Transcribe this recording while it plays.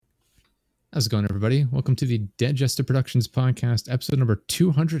How's it going, everybody? Welcome to the Digester Productions podcast, episode number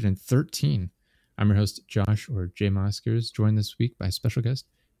 213. I'm your host, Josh, or Jay Moskers, joined this week by special guest,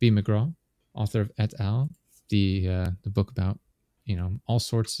 B. McGraw, author of Et al., the book about, all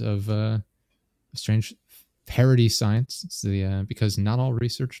sorts of strange parody science. It's because not all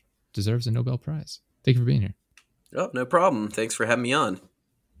research deserves a Nobel Prize. Thank you for being here. Oh, no problem. Thanks for having me on.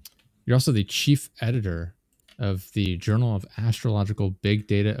 You're also the chief editor of the Journal of Astrological Big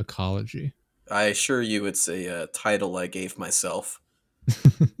Data Ecology. I assure you it's a title I gave myself.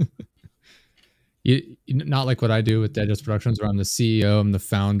 Not like what I do with Digest Productions, where I'm the CEO, I'm the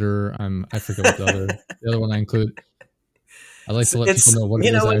founder. I forget what the other one I include. I like to let people know what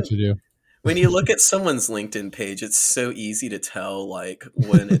it is I actually do. When you look at someone's LinkedIn page, it's so easy to tell, like,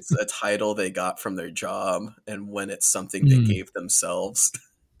 when it's a title they got from their job and when it's something they gave themselves.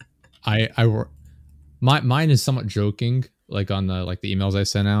 Mine is somewhat joking, like on the emails I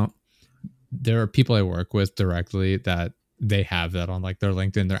sent out. There are people I work with directly that they have that on like their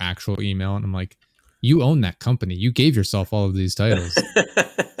LinkedIn, their actual email, and I'm like, you own that company. You gave yourself all of these titles.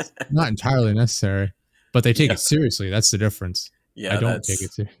 Not entirely necessary, but they take it seriously. That's the difference. Yeah, I don't take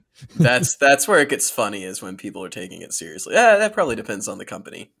it seriously. that's where it gets funny, is when people are taking it seriously. Yeah, that probably depends on the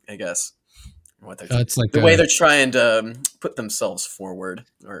company, I guess. What they're the way they're trying to put themselves forward,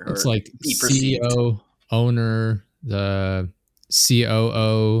 or it's like be perceived. CEO, owner, the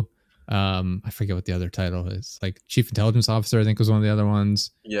COO. I forget what the other title is. Like Chief Intelligence Officer, I think was one of the other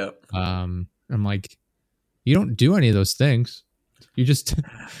ones. Yeah. I'm like, you don't do any of those things. It's just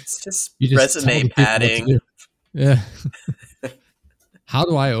resume just padding. Yeah. How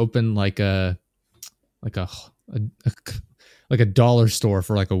do I open like a dollar store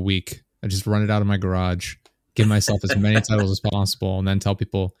for like a week? I just run it out of my garage, give myself as many titles as possible, and then tell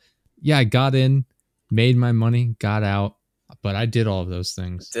people, yeah, I got in, made my money, got out, but I did all of those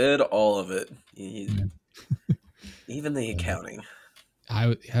things. Did all of it. Even the accounting.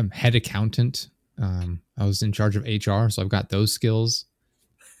 I am head accountant. I was in charge of HR, so I've got those skills.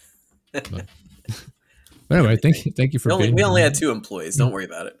 But anyway, thank you for being here. We only had 2 employees. Don't worry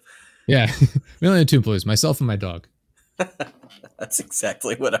about it. Yeah, we only had 2 employees, myself and my dog. That's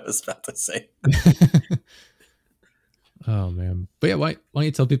exactly what I was about to say. Oh man, but yeah, why don't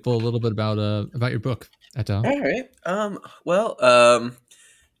you tell people a little bit about your book, Et al? All right.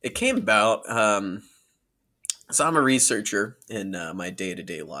 It came about. So I'm a researcher in my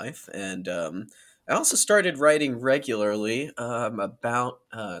day-to-day life, and I also started writing regularly. About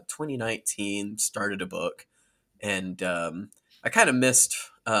 2019, started a book, and I kind of missed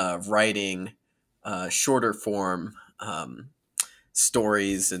writing shorter form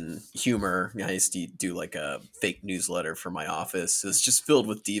stories and humor. I used to do like a fake newsletter for my office. It's just filled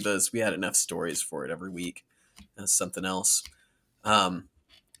with divas. We had enough stories for it every week. Something else. So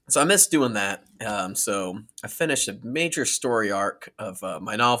I missed doing that. So I finished a major story arc of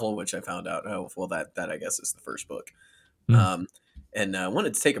my novel, which I found out, that I guess is the first book. And I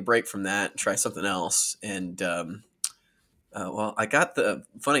wanted to take a break from that and try something else. And I got the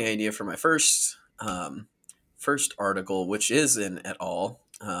funny idea for my first article, which is in Et al.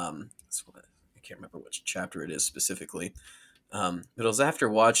 I can't remember which chapter it is specifically. But it was after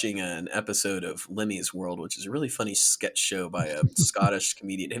watching an episode of Lemmy's World, which is a really funny sketch show by a Scottish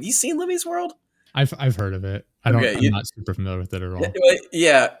comedian. Have you seen Lemmy's World? I've heard of it. I'm not super familiar with it at all.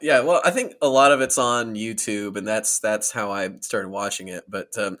 Yeah. Well, I think a lot of it's on YouTube, and that's how I started watching it. But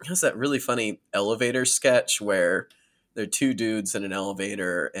it has that really funny elevator sketch where there are 2 dudes in an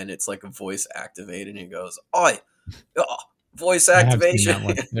elevator, and it's like a voice activated, and he goes, "Oi, voice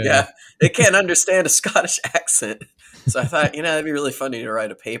activation." Yeah, it can't understand a Scottish accent. So I thought, it'd be really funny to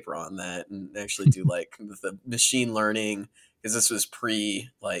write a paper on that and actually do like the machine learning, because this was pre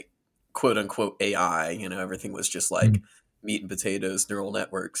like quote unquote AI. Everything was just like meat and potatoes, neural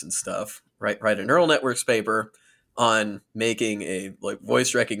networks and stuff. Write a neural networks paper on making a like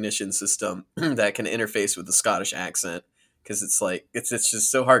voice recognition system that can interface with the Scottish accent, because it's like it's just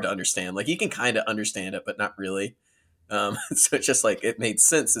so hard to understand. Like you can kind of understand it, but not really. So it's just like it made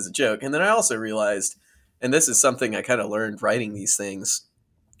sense as a joke. And then I also realized, and this is something I kind of learned writing these things,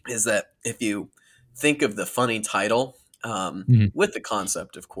 is that if you think of the funny title, with the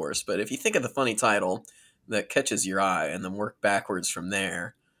concept, of course, but if you think of the funny title that catches your eye and then work backwards from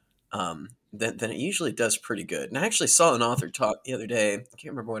there, then it usually does pretty good. And I actually saw an author talk the other day. I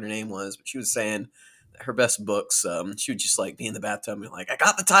can't remember what her name was, but she was saying that her best books, she would just like be in the bathtub and be like, "I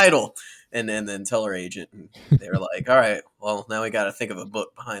got the title," and then tell her agent, and they were like, "All right, well, now we got to think of a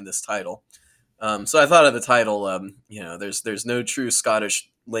book behind this title." So I thought of the title, there's no true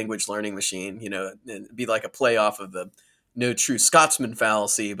Scottish language learning machine. It'd be like a play off of the no true Scotsman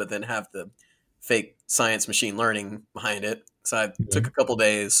fallacy, but then have the fake science machine learning behind it. So I Yeah. took a couple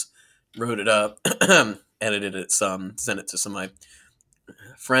days, wrote it up, edited it some, sent it to some of my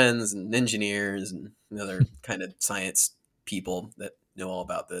friends and engineers and other kind of science people that know all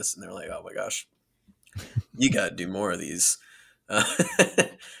about this, and they're like, "Oh my gosh, you got to do more of these." Uh,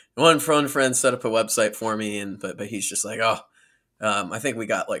 one friend set up a website for me, and but he's just like, "Oh, I think we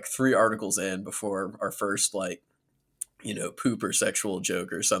got like 3 articles in before our first like poop or sexual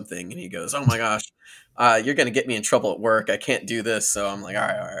joke or something," and he goes, "Oh my gosh, you're gonna get me in trouble at work. I can't do this." So I'm like, all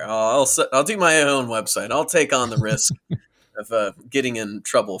right, I'll do my own website. I'll take on the risk of getting in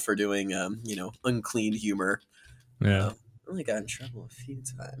trouble for doing unclean humor. Yeah. Only got in trouble a few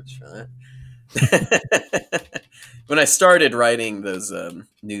times for that. When I started writing those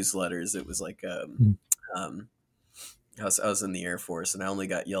newsletters, it was like Mm. I was in the Air Force, and I only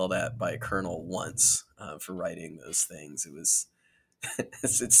got yelled at by a colonel once for writing those things. It was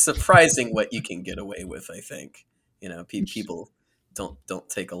it's surprising what you can get away with. I think people don't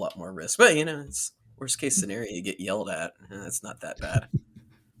take a lot more risk, but it's worst case scenario. You get yelled at. That's not that bad.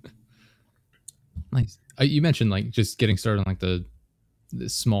 Nice. You mentioned like just getting started on like the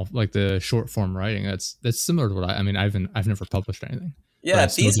small, like the short form writing. That's similar to what I mean. I've never published anything, but Yeah, I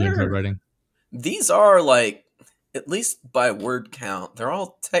still do enjoy writing. these are like, at least by word count, they're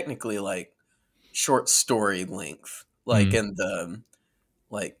all technically like short story length, like in the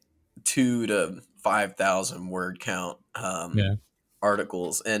like 2 to 5,000 word count Yeah.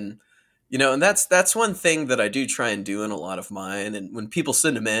 articles. And and that's one thing that I do try and do in a lot of mine. And when people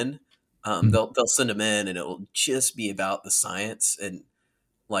send them in, they'll send them in, and it'll just be about the science, and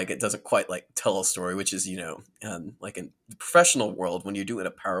like it doesn't quite like tell a story, which is like in the professional world, when you're doing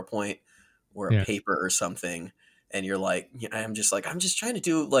a PowerPoint or a Yeah. paper or something, and you're like, I'm just trying to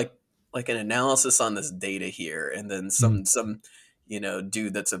do like an analysis on this data here, and then some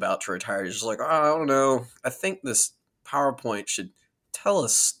dude that's about to retire is just like, oh, I don't know, I think this PowerPoint should tell a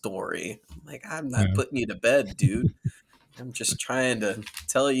story. I'm like, I'm not Yeah. putting you to bed, dude. I'm just trying to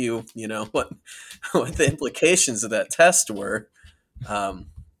tell you, what the implications of that test were.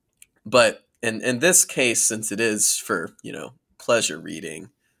 But in this case, since it is for pleasure reading,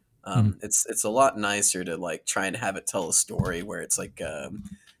 it's a lot nicer to like try and have it tell a story where it's like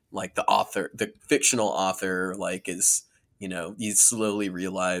the fictional author like is you slowly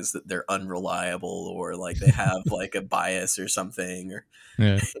realize that they're unreliable, or like they have like a bias or something, or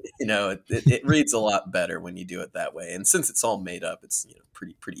Yeah. it reads a lot better when you do it that way. And since it's all made up, it's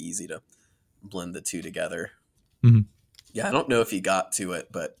pretty easy to blend the two together. Mhm. Yeah, I don't know if you got to it,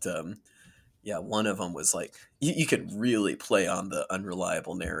 but yeah, one of them was like you could really play on the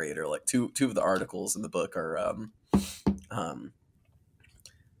unreliable narrator. Like two of the articles in the book are um,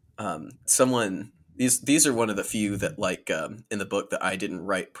 someone. These are one of the few that like in the book that I didn't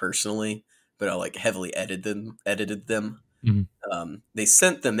write personally, but I like heavily edited them. Mhm. They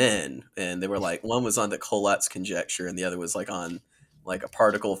sent them in, and they were like, one was on the Collat's conjecture, and the other was like on like a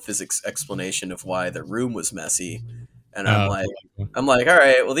particle physics explanation of why the room was messy. And I'm Oh, like, all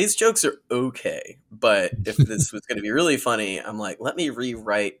right, well, these jokes are okay, but if this was going to be really funny, I'm like, let me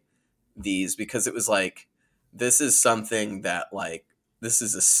rewrite these, because it was like, this is something that like, this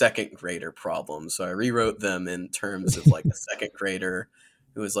is a second grader problem. So I rewrote them in terms of like a second grader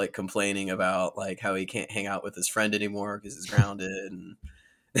who was like complaining about like how he can't hang out with his friend anymore because he's grounded. And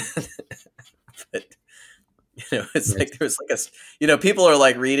but it's like there's like people are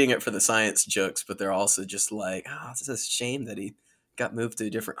like reading it for the science jokes, but they're also just like, oh, it's a shame that he got moved to a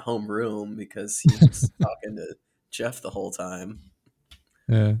different home room because he was talking to Jeff the whole time.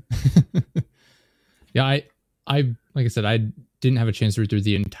 Yeah. Yeah. I like I said, I didn't have a chance to read through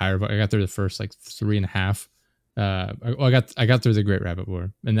the entire book. I got through the first like 3.5. I got through the Great Rabbit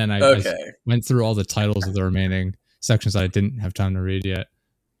War, and then I went through all the titles of the remaining sections that I didn't have time to read yet.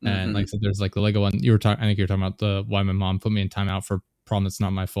 And like I said, there's like the Lego one you were talking. I think you were talking about the why my mom put me in timeout for a problem that's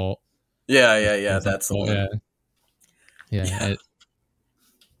not my fault. Yeah. That's the one. Yeah.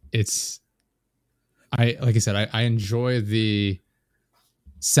 It's like I said, I enjoy the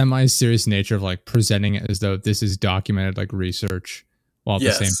semi-serious nature of like presenting it as though this is documented like research, while at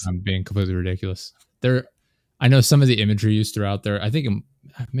the same time being completely ridiculous. I know some of the imagery used throughout there. I think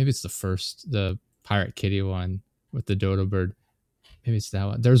maybe it's the Pirate Kitty one with the dodo bird. Maybe it's that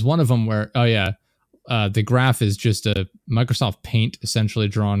one. There's one of them where the graph is just a Microsoft Paint essentially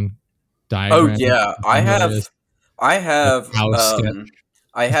drawn diagram. Oh yeah, I have I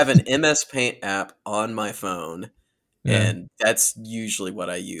have an MS Paint app on my phone. Yeah. And that's usually what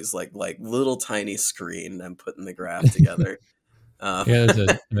I use, like little tiny screen. I'm putting the graph together. Yeah, there's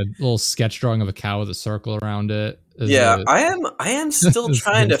a little sketch drawing of a cow with a circle around it. Yeah, I am still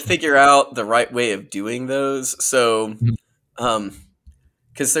trying to figure out the right way of doing those. So, um,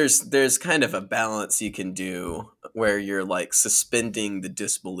 because there's kind of a balance you can do where you're like suspending the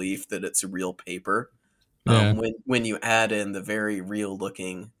disbelief that it's real paper. Yeah, When you add in the very real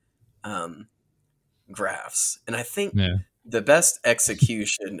looking um, graphs, and I think yeah, the best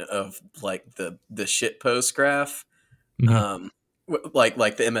execution of like the shitpost graph, mhm,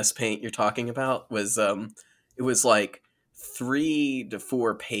 like the MS Paint you're talking about, was it was like 3 to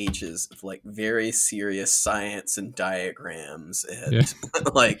 4 pages of like very serious science and diagrams yeah,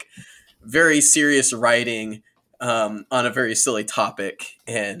 and like very serious writing on a very silly topic,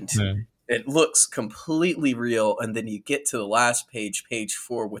 and yeah. it looks completely real. And then you get to the last page, page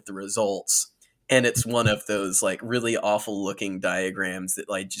 4, with the results, and it's one of those like really awful looking diagrams that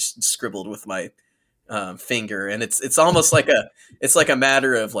I just scribbled with my finger, and it's almost like a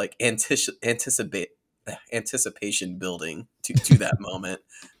matter of like anticipation building to that moment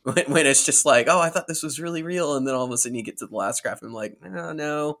when it's just like, oh, I thought this was really real, and then all of a sudden you get to the last graph and I'm like, oh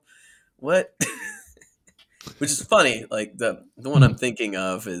no, what? Which is funny. Like the one I'm thinking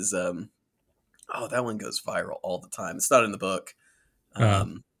of is oh, that one goes viral all the time. It's not in the book Uh,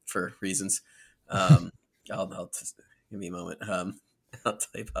 for reasons. Um, I'll just give me a moment. I'll tell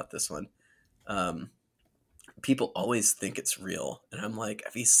you about this one. Um, People always think it's real, and I'm like,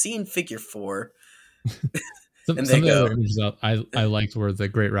 have you seen Figure 4? And some they of the go, other images I liked were the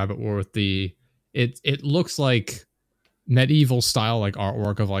Great Rabbit War with it looks like medieval style like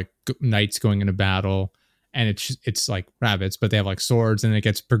artwork of like knights going into battle, and it's like rabbits, but they have like swords, and it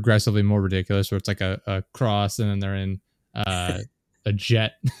gets progressively more ridiculous where it's like a cross, and then they're in a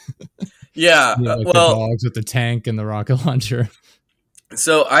jet. yeah, You know, like the well, dogs with the tank and the rocket launcher.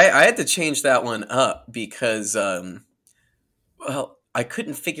 so I had to change that one up because well, I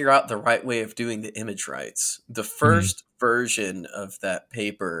couldn't figure out the right way of doing the image rights. The Mhm. first version of that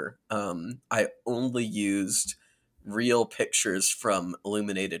paper, I only used real pictures from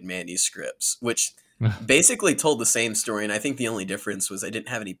illuminated manuscripts, which basically told the same story. And I think the only difference was I didn't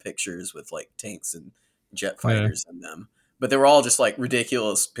have any pictures with like tanks and jet Yeah, fighters in them, but they were all just like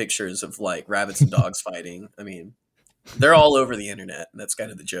ridiculous pictures of like rabbits and dogs fighting. I mean, they're all over the internet, and that's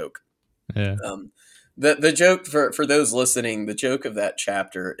kind of the joke. yeah. Um, the joke for those listening, the joke of that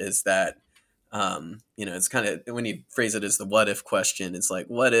chapter is that it's kind of when you phrase it as the what if question. It's like,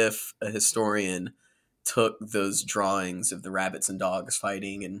 what if a historian took those drawings of the rabbits and dogs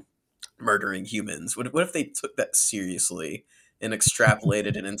fighting and murdering humans? What if they took that seriously and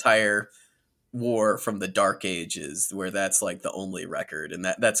extrapolated an entire war from the Dark Ages, where that's like the only record, and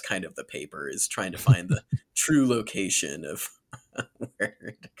that's kind of the paper is trying to find the true location of where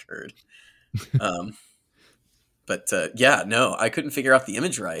it occurred. Um, but yeah, no, I couldn't figure out the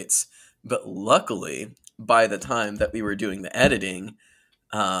image rights. But luckily, by the time that we were doing the editing,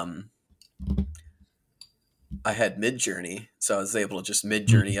 um, I had Midjourney, so I was able to just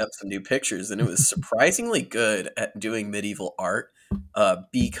Midjourney up some new pictures, and it was surprisingly good at doing medieval art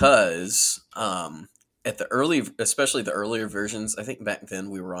because at the early, especially the earlier versions, I think back then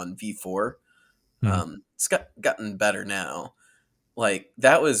we were on V4. Mhm. It's gotten better now. Like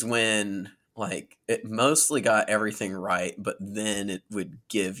that was when like it mostly got everything right, but then it would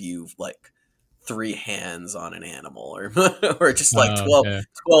give you like 3 hands on an animal or or just like Oh,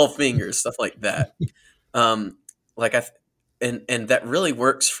 12 fingers, stuff like that. Um, like and that really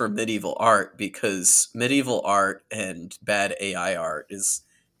works for medieval art because medieval art and bad AI art is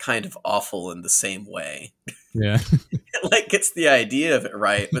kind of awful in the same way. yeah. It like gets the idea of it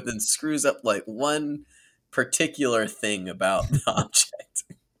right, but then screws up like one particular thing about the object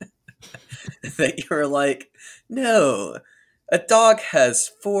that you're like, no, a dog has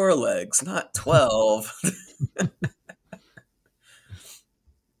 4 legs, not 12.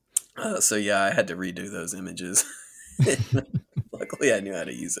 So yeah, I had to redo those images. Luckily, I knew how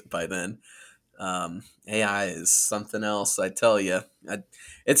to use it by then. AI is something else, I tell you.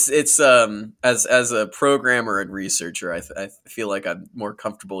 It's as a programmer and researcher, I feel like I'm more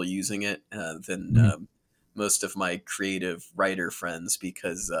comfortable using it than Mhm. most of my creative writer friends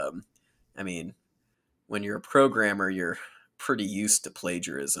because I mean, when you're a programmer, you're pretty used to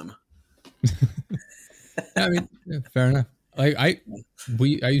plagiarism. I mean, yeah, fair enough. Like I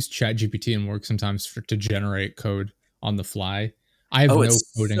use ChatGPT in work sometimes to generate code on the fly. I have Oh, no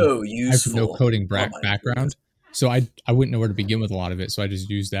it's coding. so I have no useful. coding Oh my goodness. background, so I wouldn't know where to begin with a lot of it. So I just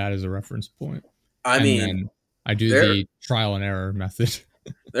use that as a reference point, I and mean, then I do there the trial and error method.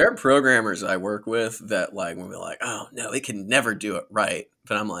 there are programmers I work with that like will be like, oh no, it can never do it right.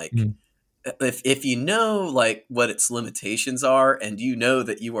 But I'm like, Mm. if you know like what its limitations are, and you know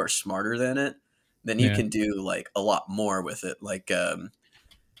that you are smarter than it, then you Yeah. can do like a lot more with it. Like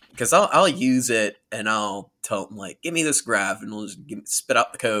because I'll use it and I'll tell them like, give me this graph, and it'll just spit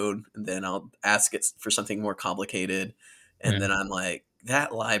out the code, and then I'll ask it for something more complicated, and Yeah. then I'm like,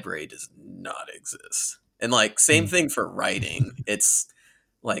 that library does not exist. And like same Mm. thing for writing. It's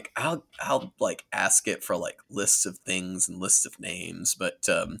like I'll like ask it for like lists of things and lists of names, but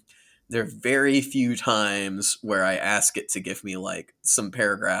there are very few times where I ask it to give me like some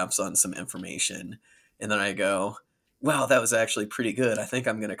paragraphs on some information, and then I go, wow, that was actually pretty good. I think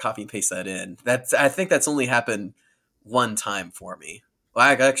I'm going to copy and paste that in. I think that's only happened one time for me. Well,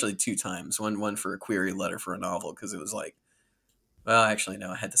 actually two times. One for a query letter for a novel, because it was like, well, actually no,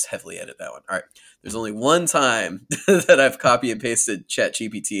 I had to heavily edit that one. All right, there's only one time that I've copy and pasted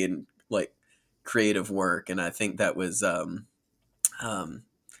ChatGPT in like creative work, and I think that was um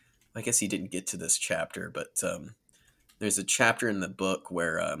I guess he didn't get to this chapter, but there's a chapter in the book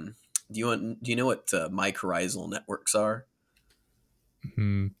where do you know what mycorrhizal networks are?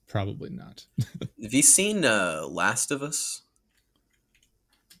 Probably not. Have you seen Last of Us?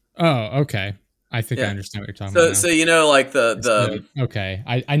 Oh, okay. I think I Yeah. understand what you're talking about So now. you know like It's the okay.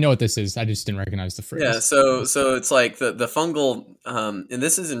 I know what this is. I just didn't recognize the yeah, phrase. so it's like the fungal and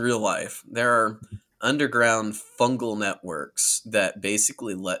this is in real life. There are underground fungal networks that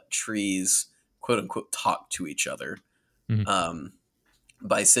basically let trees quote unquote talk to each other Mhm. um,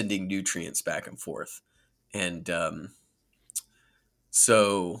 by sending nutrients back and forth. And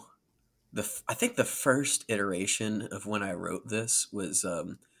so I think the first iteration of when I wrote this was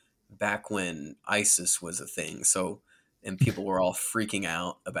back when ISIS was a thing. So and people were all freaking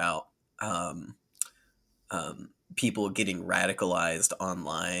out about um, people getting radicalized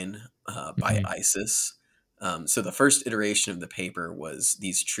online by Mhm. ISIS. So the first iteration of the paper was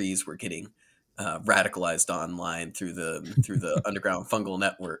these trees were getting radicalized online through the underground fungal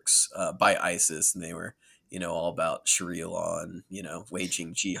networks by ISIS, and they were all about Sharia law and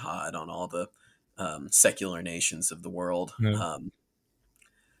waging jihad on all the secular nations of the world. No.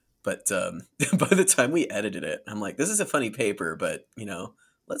 But by the time we edited it, I'm like, this is a funny paper, but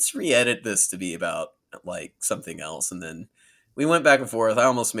let's re-edit this to be about like something else. And then we went back and forth. I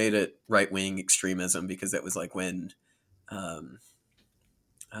almost made it right wing extremism, because that was like when, um,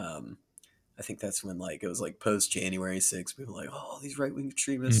 um, I think that's when like it was like post January 6th. People were like, oh, these right wing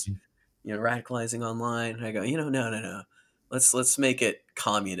extremists, Mhm. radicalizing online. And I go, no. Let's make it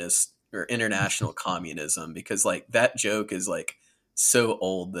communist or international communism, because like that joke is like so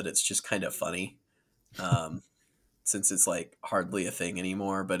old that it's just kind of funny. Um, since it's like hardly a thing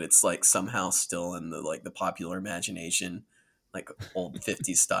anymore, but it's like somehow still in the popular imagination, like old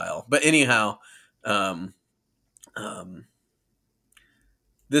 50s style. But anyhow, um, um,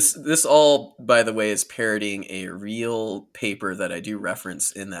 this all, by the way, is parodying a real paper that I do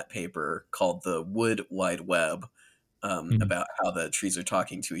reference in that paper called the Wood Wide Web, Mhm. about how the trees are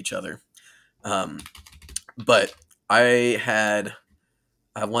talking to each other. Um, but I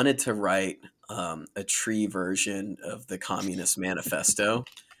wanted to write a tree version of the Communist Manifesto,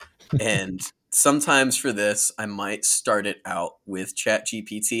 and sometimes for this, I might start it out with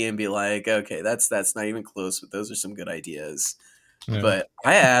ChatGPT and be like, okay, that's not even close, but those are some good ideas. Yeah. But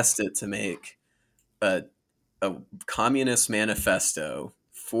I asked it to make a, a communist manifesto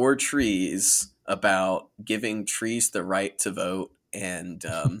for trees about giving trees the right to vote and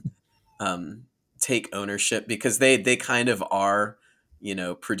um, take ownership, because they kind of are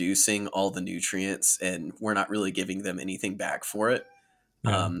producing all the nutrients, and we're not really giving them anything back for it.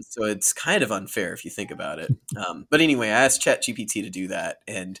 Yeah. So it's kind of unfair if you think about it. But anyway, I asked ChatGPT to do that,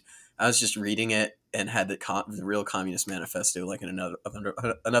 and I was just reading it and had the real Communist Manifesto like in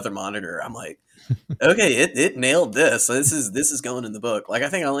another monitor. I'm like, okay, it nailed this. So this is going in the book. Like I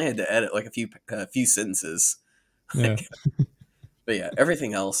think I only had to edit like a few sentences. Yeah. Like, but yeah,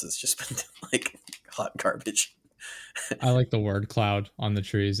 everything else has just been like hot garbage. I like the word cloud on the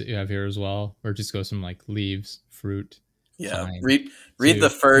trees that you have here as well, where it just goes from like leaves, fruit, Yeah, pine read to the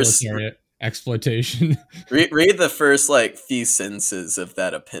first military exploitation. read the first like few sentences of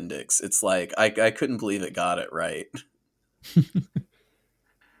that appendix. It's like I couldn't believe it got it right. I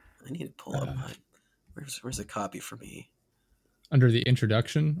need to pull up uh, my where's a copy for me, under the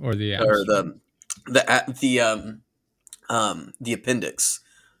introduction or the or abstract. the appendix.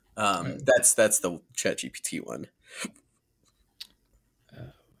 Oh, That's the ChatGPT one.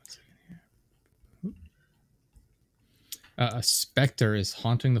 one second here. A specter is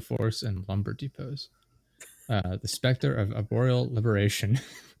haunting the forest and lumber depots. The specter of arboreal liberation.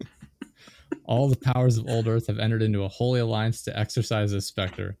 All the powers of old earth have entered into a holy alliance to exorcise this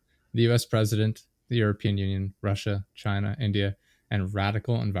specter. the U.S. president, the European Union, Russia, China, India, and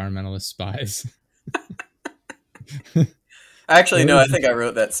radical environmentalist spies. Actually, no, I Where's think I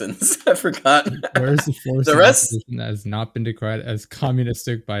wrote that sentence. I forgot. where's the force The of rest, opposition that has not been declared as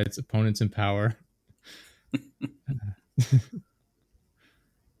communistic by its opponents in power?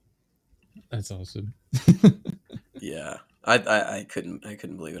 That's awesome. yeah, I couldn't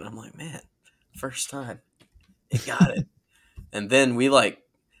believe it. I'm like, man, first time it got it. And then we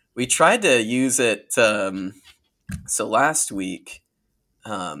tried to use it. So last week,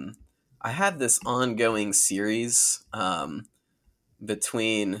 um, I had this ongoing series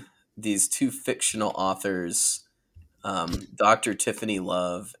between these two fictional authors, Dr. Tiffany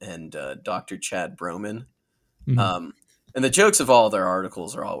Love and Dr. Chad Broman. Mhm. Um, and the jokes of all their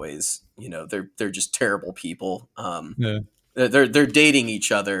articles are always, they're just terrible people. Yeah. They're dating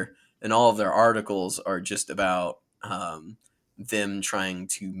each other, and all of their articles are just about them trying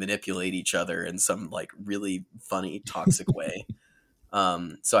to manipulate each other in some like really funny, toxic way.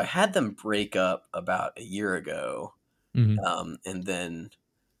 So I had them break up about a year ago, Mhm. and then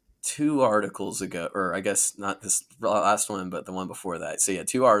 2 articles ago, or I guess not this last one, but the one before that. So yeah,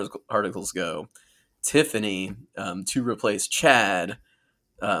 articles ago, Tiffany, to replace Chad,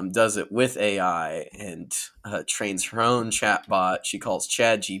 does it with AI and trains her own chatbot. She calls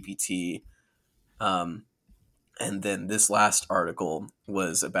Chad GPT. Um, and then this last article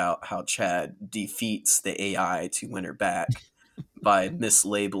was about how Chad defeats the AI to win her back by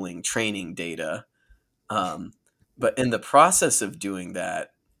mislabeling training data. Um, but in the process of doing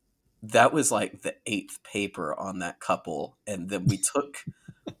that, that was like the eighth paper on that couple. And then we took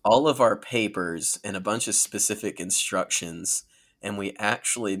all of our papers and a bunch of specific instructions, and we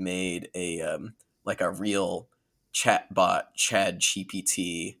actually made a like a real chatbot, Chad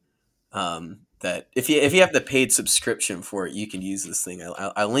GPT. That if you have the paid subscription for it, you can use this thing.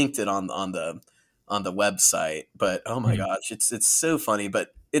 I linked it on the website, but oh my Mhm. gosh, it's so funny,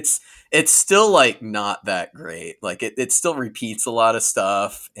 but it's still like not that great. Like it still repeats a lot of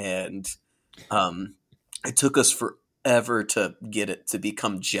stuff, and um, it took us forever to get it to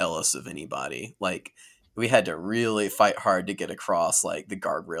become jealous of anybody. Like we had to really fight hard to get across like the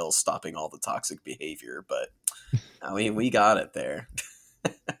guardrails stopping all the toxic behavior, but we got it there.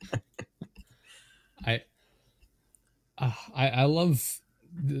 I I love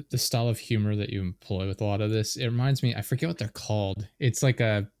the style of humor that you employ with a lot of this. It reminds me, I forget what they're called. It's like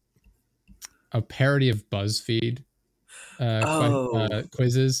a parody of BuzzFeed Oh.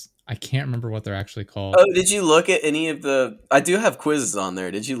 quizzes. I can't remember what they're actually called. Oh, did you look at any of the I do have quizzes on there.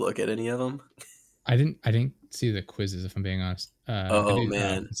 Did you look at any of them? I didn't see the quizzes if I'm being honest. I Oh do.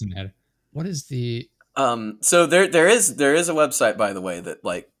 man. It's in the header. What is the So there is a website, by the way, that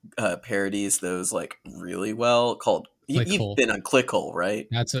like parodies those like really well, called you've Clickhole? been on Clickhole, right?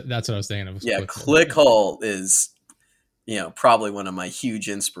 That's what I was thinking of, was Yeah, Clickhole. Clickhole is, probably one of my huge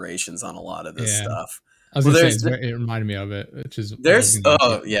inspirations on a lot of this Yeah, stuff. I was Well, gonna say it reminded me of it, which is what I was there's gonna ask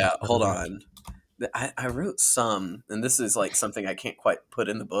you oh if yeah, you've ever hold watched. on. I wrote some, and this is like something I can't quite put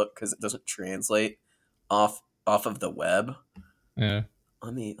in the book because it doesn't translate off of the web. Yeah,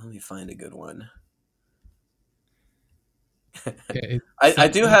 Let me find a good one. it I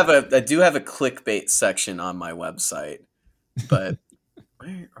sounds. do have a clickbait section on my website, but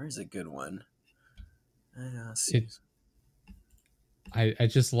where's a good one? Let's see. It I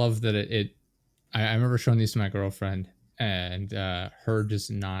just love that I remember showing these to my girlfriend and her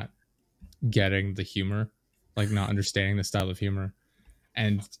just not getting the humor, like not understanding the style of humor,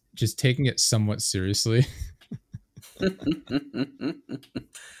 and just taking it somewhat seriously.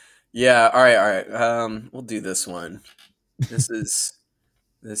 Yeah, all right. We'll do this one. This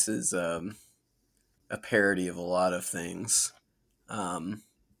is a parody of a lot of things. Um,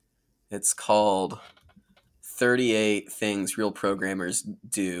 it's called 38 Things Real Programmers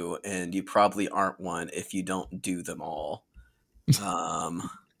Do, and you probably aren't one if you don't do them all. Um,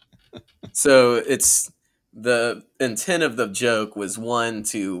 so it's the intent of the joke was, one,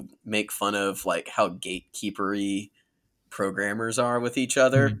 to make fun of like how gatekeepery programmers are with each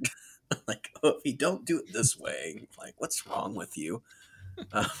other. Mhm. Like, oh, if you don't do it this way, like, what's wrong with you?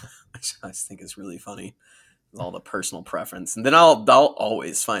 Uh, which I just think is really funny. All the personal preference, and then I'll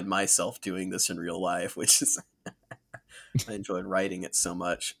always find myself doing this in real life, which is I enjoyed writing it so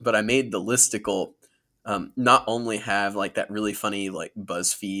much. But I made the listicle not only have like that really funny like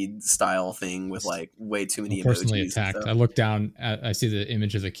BuzzFeed style thing with like way too I'm many personally emojis and attacked. stuff. I look down at, I see the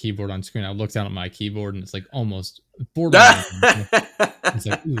image of the keyboard on screen. I look down at my keyboard and it's like almost borderline. It's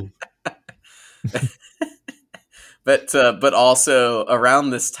like, ooh. But also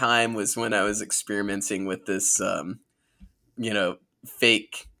around this time was when I was experimenting with this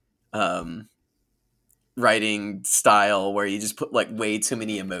fake um, writing style where you just put like way too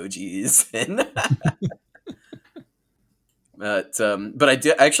many emojis in. But I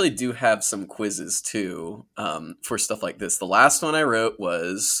actually do have some quizzes too, for stuff like this. The last one I wrote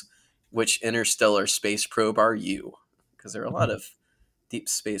was, which interstellar space probe are you? Because there are a lot of deep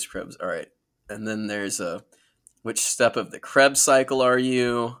space probes. All right. And then there's a, which step of the Krebs cycle are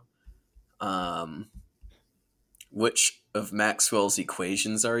you? Um, which of Maxwell's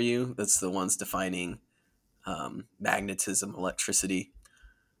equations are you? That's the ones defining magnetism, electricity.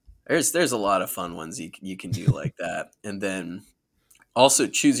 There's a lot of fun ones you can do like that. And then also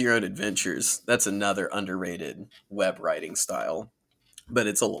choose your own adventures. That's another underrated web writing style, but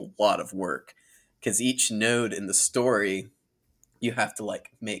it's a lot of work because each node in the story you have to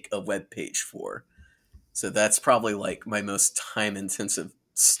like make a web page for. So that's probably like my most time intensive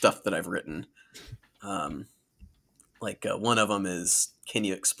stuff that I've written. Um, one of them is, can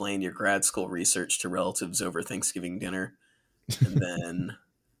you explain your grad school research to relatives over Thanksgiving dinner? And then,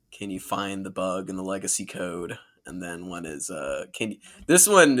 can you find the bug in the legacy code? And then one is, can you, this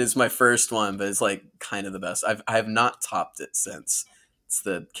one is my first one, but it's like kind of the best. I have not topped it since. It's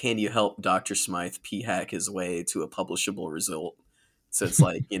the, can you help Dr. Smythe p hack his way to a publishable result? So it's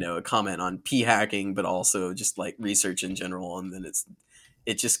like, a comment on p hacking, but also just like research in general. And then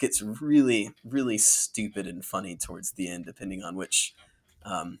it just gets really, really stupid and funny towards the end, depending on which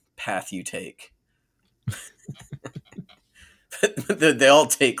path you take. But they all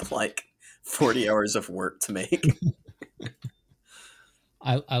take like 40 hours of work to make.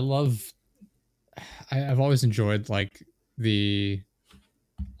 I love. I've always enjoyed like the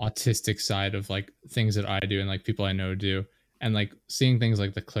autistic side of like things that I do and like people I know do, and like seeing things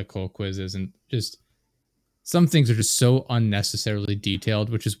like the Clickhole quizzes, and just some things are just so unnecessarily detailed,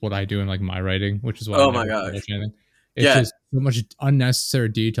 which is what I do in like my writing, which is why I Oh my never gosh. publish anything. It's Yeah. just so much unnecessary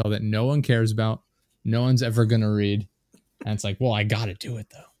detail that no one cares about, no one's ever gonna read, and it's like, well, I gotta do it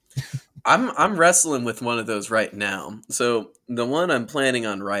though. I'm wrestling with one of those right now. So the one I'm planning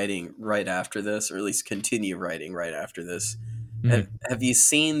on writing right after this, or at least continue writing right after this. Have you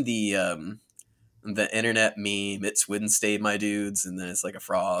seen the internet meme? It's Wednesday, my dudes, and then it's like a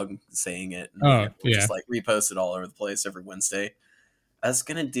frog saying it, and Oh we'll yeah. just like repost it all over the place every Wednesday. I was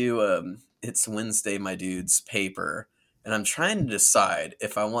gonna do it's Wednesday, my dudes paper, and I'm trying to decide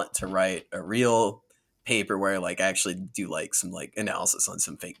if I want to write a real paper where I like actually do like some like analysis on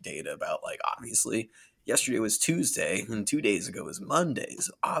some fake data about like, obviously yesterday was Tuesday and 2 days ago was Monday,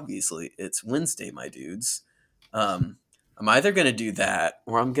 so obviously it's Wednesday, my dudes. I'm either gonna do that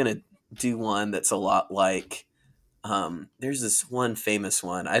or I'm gonna do one that's a lot like there's this one famous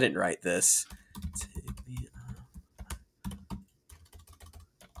one. I didn't write this. Take me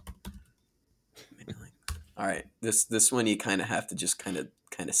all right, this one you kind of have to just kind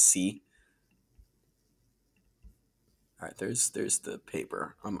of see. All right, there's the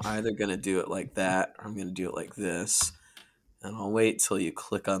paper. I'm either gonna do it like that, or I'm gonna do it like this, and I'll wait till you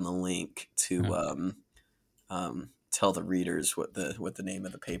click on the link to tell the readers what the name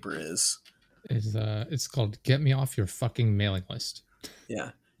of the paper is. It's called "Get Me Off Your Fucking Mailing List."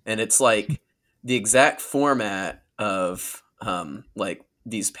 Yeah, and it's like the exact format of like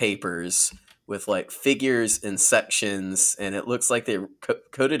these papers with like figures and sections, and it looks like they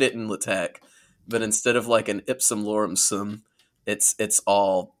coded it in LaTeX, but instead of like an ipsum lorem sum, it's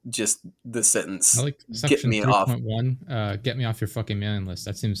all just the sentence. I like Get section me off. 3.1. Get me off your fucking mailing list.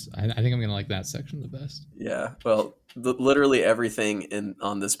 That seems. I think I'm gonna like that section the best. Yeah, well, literally everything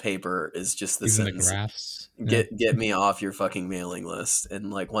on this paper is just the Even sentence. the graphs. Get me off your fucking mailing list,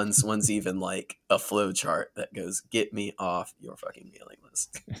 and like one's even like a flow chart that goes, get me off your fucking mailing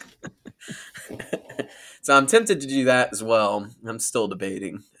list. So I'm tempted to do that as well. I'm still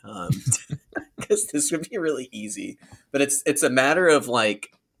debating, because this would be really easy, but it's a matter of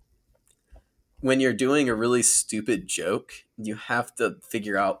like, when you're doing a really stupid joke, you have to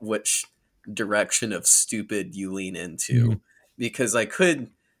figure out which direction of stupid you lean into, because I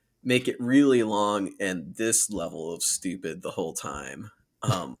could make it really long and this level of stupid the whole time,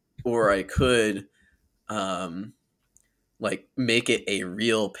 or I could like make it a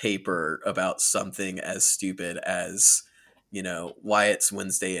real paper about something as stupid as, why it's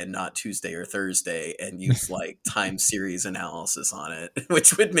Wednesday and not Tuesday or Thursday, and use like time series analysis on it,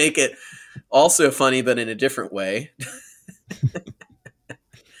 which would make it also funny but in a different way.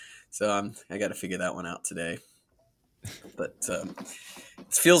 So I got to figure that one out today. But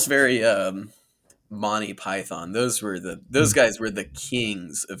it feels very Monty Python. Those guys were the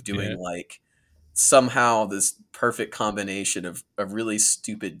kings of doing like somehow this perfect combination of a really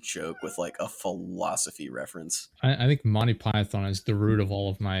stupid joke with like a philosophy reference. I think Monty Python is the root of all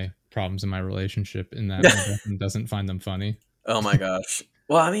of my problems in my relationship in that my girlfriend doesn't find them funny. Oh my gosh.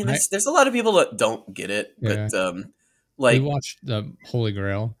 Well, I mean, there's a lot of people that don't get it, Yeah. but We like, watched the Holy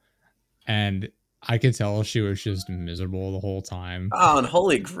Grail, and I could tell she was just miserable the whole time. oh, and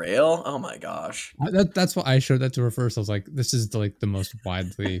Holy Grail. Oh my gosh. That's why I showed that to her first. I was like, this is like the most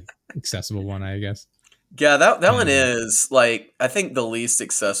widely accessible one, I guess. Yeah, that one And is like, I think the least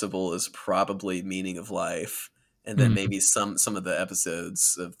accessible is probably Meaning of Life, and then maybe some of the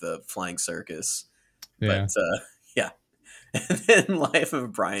episodes of the Flying Circus. yeah. But yeah, and then Life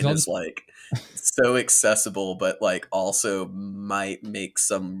of Brian is like so accessible, but like also might make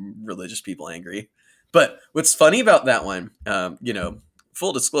some religious people angry. But what's funny about that one,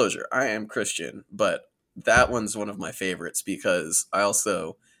 full disclosure, I am Christian, but that one's one of my favorites because I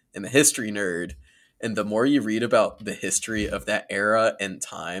also am a history nerd. And the more you read about the history of that era and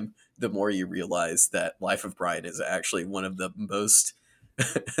time, the more you realize that Life of Brian is actually one of the most,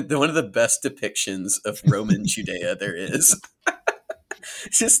 one of the best depictions of Roman Judea there is.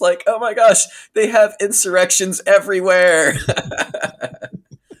 It's just like, oh my gosh, they have insurrections everywhere.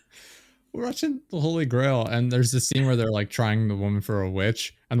 We're watching the Holy Grail, and there's this scene where they're like trying the woman for a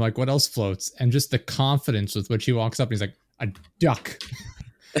witch, and like, what else floats? And just the confidence with which he walks up, and he's like, a duck.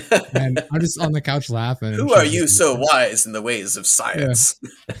 And I'm just on the couch laughing. Who are you so wise in the ways of science?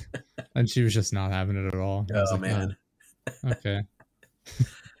 Yeah. And she was just not having it at all. Oh, man. Oh, okay.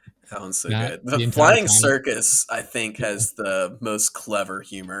 That one's so good. The Flying Circus, I think, Yeah. has the most clever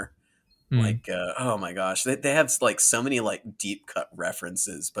humor. Like, oh my gosh, they have like so many like deep cut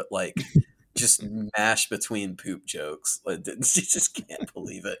references, but like just mashed between poop jokes. Like, you just can't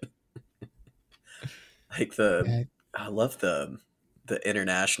believe it. Like I love the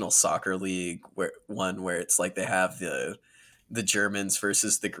International Soccer League where it's like they have the Germans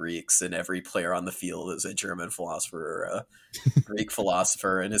versus the Greeks, and every player on the field is a German philosopher or a Greek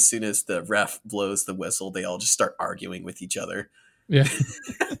philosopher. And as soon as the ref blows the whistle, they all just start arguing with each other. Yeah.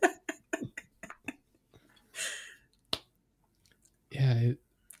 Yeah.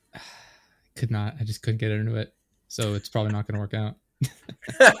 I just couldn't get into it. So it's probably not going to work out.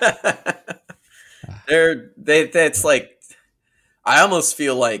 It's like, I almost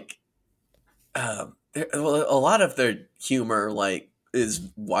feel like a lot of their humor like is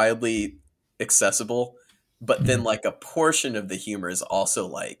widely accessible, but then like a portion of the humor is also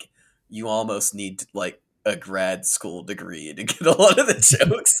like you almost need like a grad school degree to get a lot of the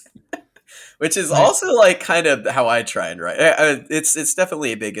jokes, which is also like kind of how I try and write. It's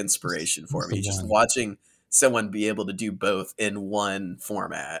definitely a big inspiration for me, just watching someone be able to do both in one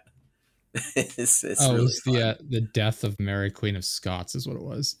format. It's really fun. The death of Mary, Queen of Scots is what it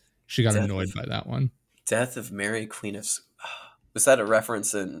was. She got annoyed by that one. Death of Mary, Queen of... Was that a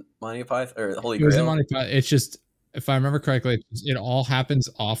reference in Monty Python or the Holy Grail? It was in Monty Python. It's just, if I remember correctly, it all happens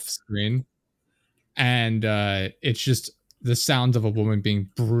off screen, and it's just the sounds of a woman being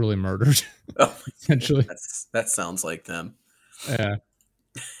brutally murdered. Oh, essentially, that sounds like them. Yeah.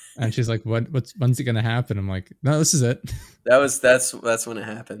 And she's like, when's it gonna happen? I'm like, no, this is it. That's when it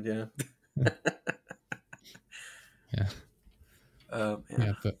happened. Yeah. Yeah.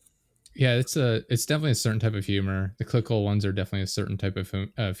 Yeah, but yeah, it's definitely a certain type of humor. The Clickhole ones are definitely a certain type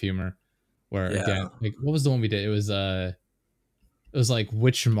of humor. Where again, like, what was the one we did? It was like,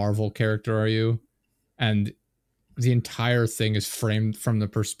 which Marvel character are you? And the entire thing is framed from the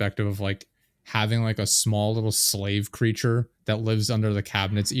perspective of like having like a small little slave creature that lives under the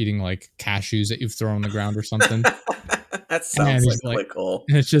cabinets eating like cashews that you've thrown on the ground or something. That sounds like Clickhole.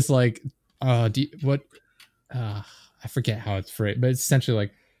 And it's just like, I forget how it's phrased, but it's essentially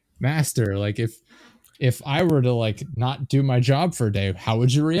like, master, like if I were to like not do my job for a day, how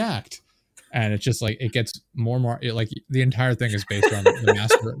would you react? And it's just like, it gets more and more like the entire thing is based on the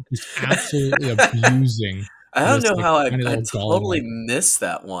master just absolutely abusing. I don't know how I totally missed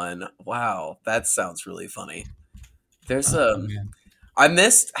that one. Wow, that sounds really funny. There's I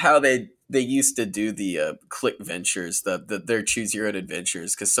missed how they used to do the Click Ventures, their choose your own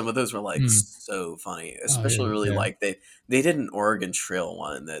adventures, because some of those were like so funny, especially like they did an Oregon Trail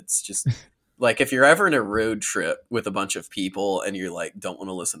one that's just like, if you're ever in a road trip with a bunch of people and you're like don't want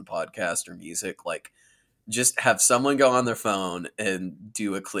to listen to podcasts or music, like just have someone go on their phone and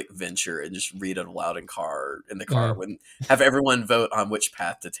do a Click Venture and just read it aloud in the car when have everyone vote on which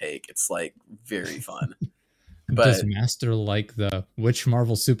path to take. It's like very fun. But does Master like the which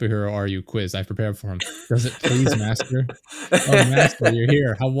Marvel superhero are you quiz I prepared for him? Does it please, Master? Oh, Master, you're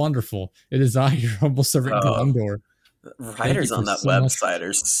here. How wonderful. It is I, your humble servant, Gondor. Writers on that website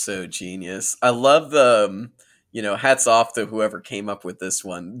are so genius. I love the, hats off to whoever came up with this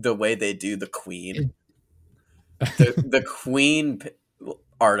one. The way they do the Queen. The Queen,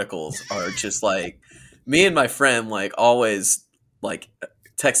 articles are just like me and my friend like always like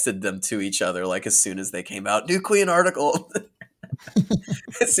texted them to each other like as soon as they came out. New Queen article.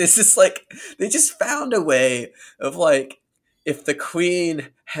 It's just like they just found a way of like if the Queen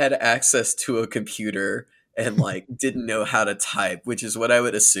had access to a computer and like didn't know how to type, which is what I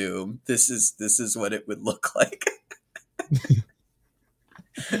would assume. This is what it would look like.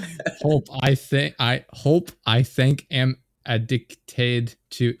 I think am addicted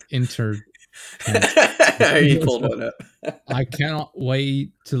to internet. You pulled one up. I cannot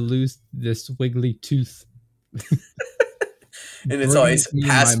wait to lose this wiggly tooth. And it's always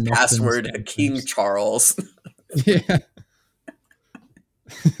password King Charles. Yeah.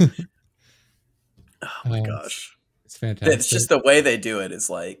 Oh my gosh. It's fantastic. It's just the way they do it is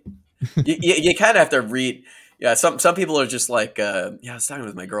like you kind of have to read. Yeah, some people are just like I was talking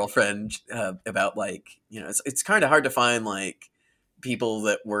with my girlfriend about like, it's kind of hard to find like people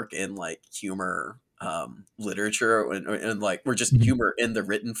that work in like humor literature and like we're just humor in the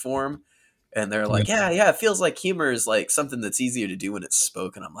written form, and they're like yeah it feels like humor is like something that's easier to do when it's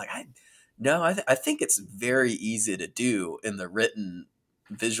spoken. I'm like I think it's very easy to do in the written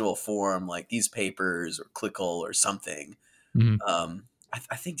visual form, like these papers or Clickhole or something.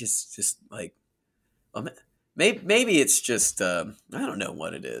 I think just like maybe it's just I don't know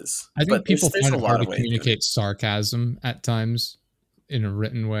what it is. I think people find it hard to communicate sarcasm at times in a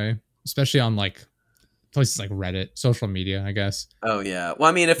written way, especially on like places like Reddit, social media, I guess. Oh yeah. Well,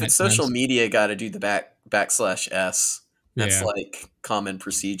 I mean, if it's social media, got to do the /S. That's like common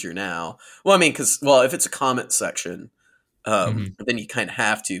procedure now. Well, I mean, if it's a comment section, then you kind of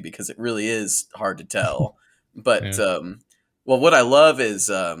have to, because it really is hard to tell. But what I love is,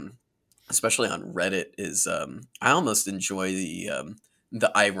 especially on Reddit, is I almost enjoy the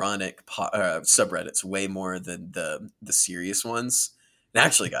ironic subreddits way more than the serious ones. And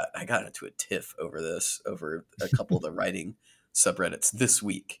actually I got into a tiff over a couple of the writing subreddits this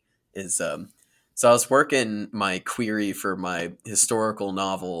week. So I was working my query for my historical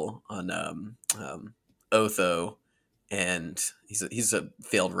novel on Otho, and he's a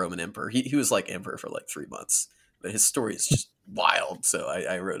failed Roman emperor. He was like emperor for like 3 months, but his story is just wild. So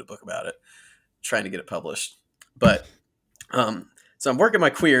I wrote a book about it, trying to get it published. But so I'm working my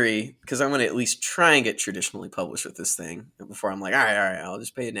query because I'm going to at least try and get traditionally published with this thing before I'm like, all right, I'll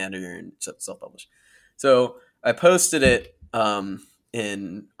just pay an editor and self-publish. So I posted it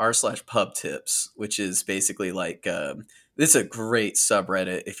in r/pub tips, which is basically like this is a great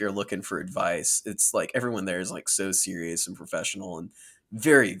subreddit if you're looking for advice. It's like everyone there is like so serious and professional and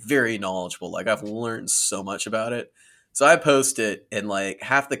very, very knowledgeable. Like I've learned so much about it. So I post it, and like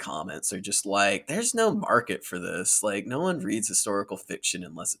half the comments are just like, there's no market for this. Like no one reads historical fiction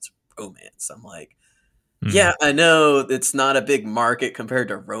unless it's romance. I'm like, yeah, I know it's not a big market compared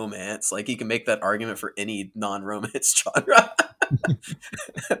to romance. Like you can make that argument for any non-romance genre.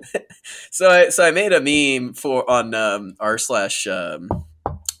 So I made a meme on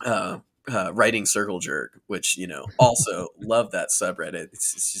writing circle jerk, which also love that subreddit.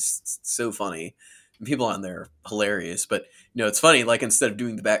 It's just so funny. People on there are hilarious, but it's funny. Like instead of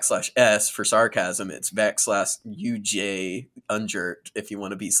doing the /S for sarcasm, it's /UJ unjerked if you want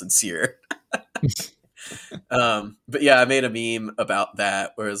to be sincere. But yeah, I made a meme about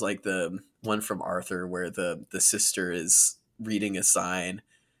that, where it's like the one from Arthur where the sister is reading a sign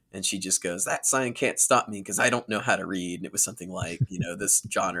and she just goes, that sign can't stop me because I don't know how to read. And it was something like, this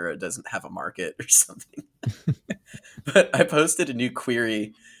genre doesn't have a market or something. But I posted a new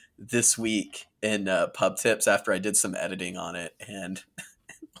query this week in pub tips after I did some editing on it, and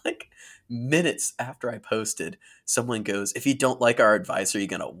like minutes after I posted, someone goes, if you don't like our advice, are you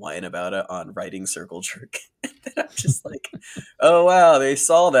gonna whine about it on writing circle jerk? And then I'm just like, oh wow, they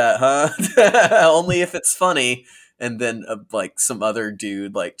saw that, huh? Only if it's funny. And then like some other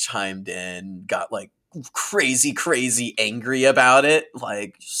dude like chimed in, got like crazy angry about it,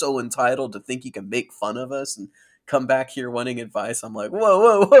 like so entitled to think you can make fun of us and come back here wanting advice. I'm like,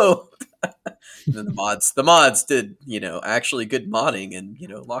 whoa. And then the mods did, actually good modding and,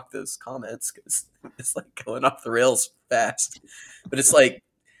 lock those comments because it's like going off the rails fast. But it's like,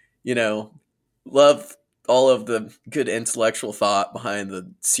 love all of the good intellectual thought behind the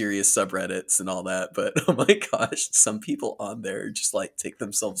serious subreddits and all that. But oh my gosh, some people on there just like take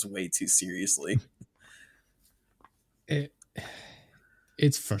themselves way too seriously.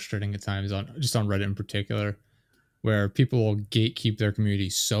 It's frustrating at times on Reddit in particular, where people will gatekeep their community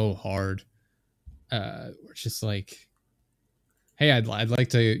so hard. It's just like, hey, I'd like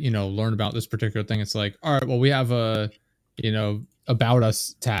to, learn about this particular thing. It's like, all right, well, we have a, about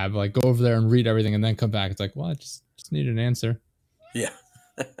us tab, like go over there and read everything and then come back. It's like, well, I just need an answer. Yeah.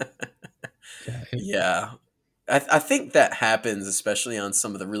 Yeah, Yeah. I think that happens, especially on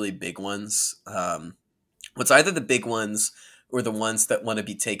some of the really big ones. What's either the big ones or the ones that want to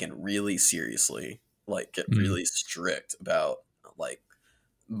be taken really seriously, like get mm, really strict about like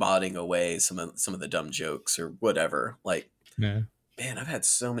modding away some of the dumb jokes or whatever. Like, yeah. man, I've had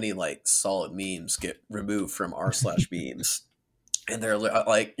so many like solid memes get removed from r/memes, and they're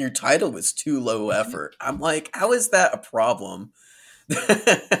like, your title was too low effort. I'm like, how is that a problem?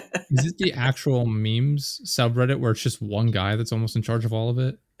 Is it the actual memes subreddit where it's just one guy that's almost in charge of all of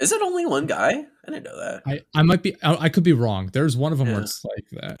it? Is it only one guy? I didn't know that. I might be I could be wrong. There's one of them where Yeah. it's like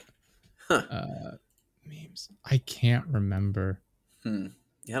that. Huh. Memes. I can't remember. Hmm.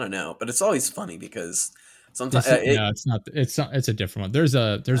 Yeah, I don't know, but it's always funny because sometimes This is no, it's not. It's not. It's a different one. There's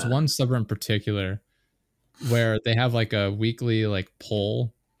one subreddit in particular where they have like a weekly like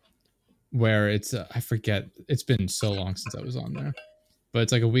poll where it's I forget. It's been so long since I was on there, but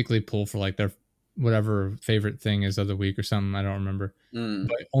it's like a weekly poll for like their whatever favorite thing is of the week or something. I don't remember. mm.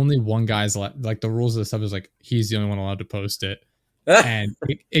 But only one guy's like the rules of the sub is like he's the only one allowed to post it, and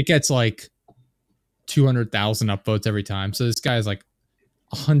it gets like 200,000 upvotes every time. So this guy is like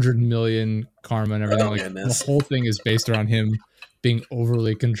 100 million karma and everything. Oh Like the goodness. whole thing is based around him being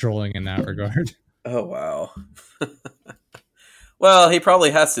overly controlling in that regard. Oh wow. Well, he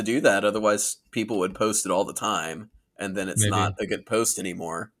probably has to do that, otherwise people would post it all the time, and then it's not Maybe. a good post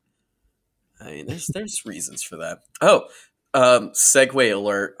anymore. I mean, there's reasons for that. Oh, segue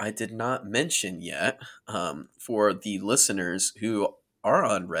alert! I did not mention yet for the listeners who are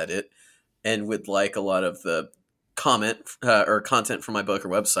on Reddit and would like a lot of the comment or content from my book or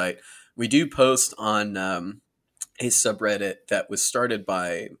website. We do post on a subreddit that was started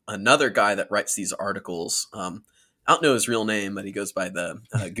by another guy that writes these articles. I don't know his real name, but he goes by the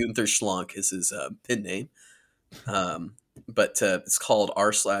Gunther Schlunk is his pin name. Um, but it's called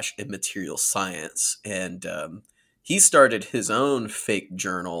r/immaterial science, and he started his own fake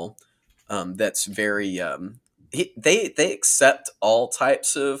journal that's very they accept all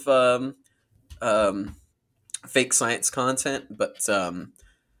types of um, fake science content, but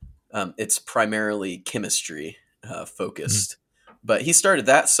it's primarily chemistry Mhm. focused. But he started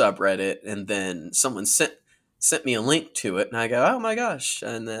that subreddit, and then someone sent me a link to it, and I go, "Oh my gosh!"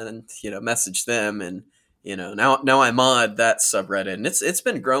 And then message them, and now I mod that subreddit, and it's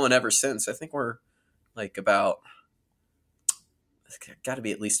been growing ever since. I think we're like about got to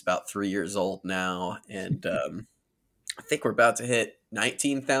be at least about 3 years old now, and I think we're about to hit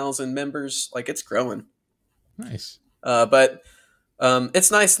 19,000 members. Like it's growing. Nice. But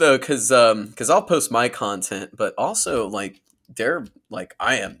it's nice though because I'll post my content, but also like they're like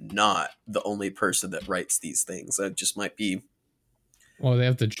I am not the only person that writes these things. I just might be. Well, they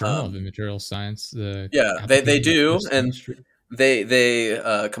have the Journal of Um, Immaterial Science, the yeah, they application for do, and chemistry.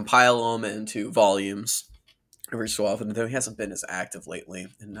 they compile them into volumes every so often. Though he hasn't been as active lately,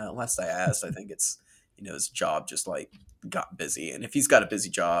 and last I asked, I think it's his job just like got busy, and if he's got a busy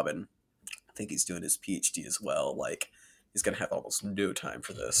job and I think he's doing his PhD as well. Like he's gonna have almost no time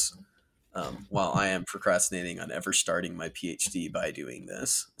for this. While I am procrastinating on ever starting my PhD by doing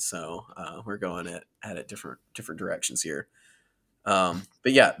this, so we're going at it different directions here.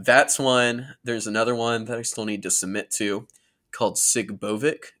 But yeah, that's one. There's another one that I still need to submit to called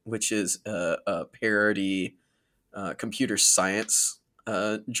Sigbovic, which is a parody computer science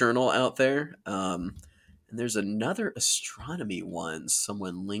journal out there. And there's another astronomy one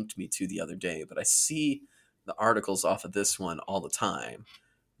someone linked me to the other day, but I see the articles off of this one all the time.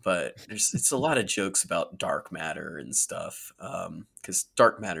 But it's a lot of jokes about dark matter and stuff because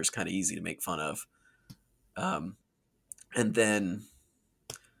dark matter is kind of easy to make fun of. Um, and then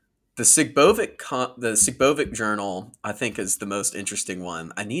the Sigbovic journal I think is the most interesting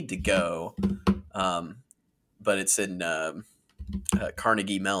one. I need to go, um, but it's in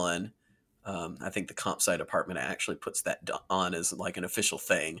Carnegie Mellon. I think the comp sci department actually puts that on as like an official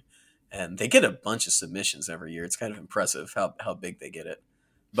thing, and they get a bunch of submissions every year. It's kind of impressive how big they get it.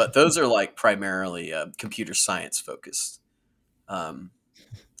 But those are like primarily computer science focused. Um,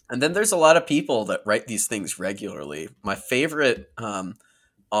 and then there's a lot of people that write these things regularly. My favorite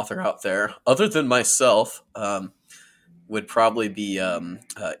author out there, other than myself, would probably be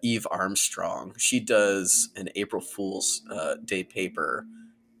Eve Armstrong. She does an April Fool's Day paper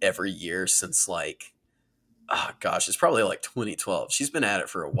every year since like, oh gosh, it's probably like 2012. She's been at it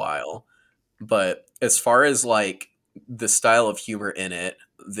for a while. But as far as like the style of humor in it,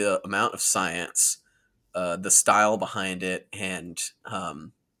 the amount of science, the style behind it, and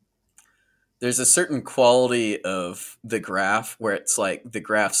there's a certain quality of the graph where it's like the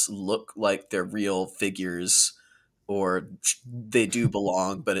graphs look like they're real figures or they do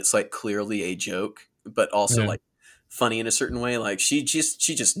belong, but it's like clearly a joke, but also Yeah. like funny in a certain way. Like she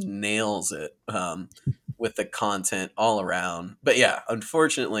just nails it with the content all around. But yeah,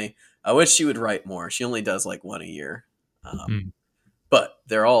 unfortunately, I wish she would write more. She only does like one a year, Mm. but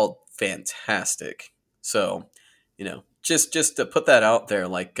they're all fantastic. So, just to put that out there,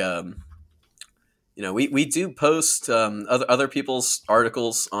 like we do post other people's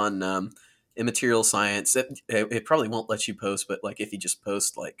articles on immaterial science. It probably won't let you post, but like if you just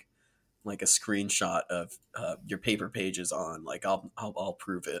post like a screenshot of your paper pages on, like I'll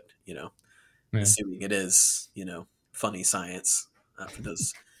prove it. Yeah. Assuming it is funny science for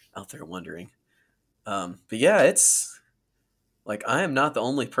those out there wondering. But yeah, it's like I am not the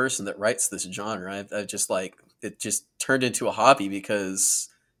only person that writes this genre. I've just like it just turned into a hobby because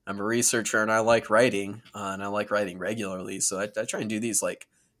I'm a researcher and I like writing and I like writing regularly. So I try and do these like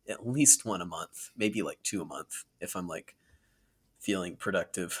at least one a month, maybe like two a month if I'm like feeling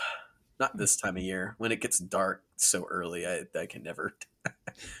productive. Not this time of year when it gets dark so early. I can never,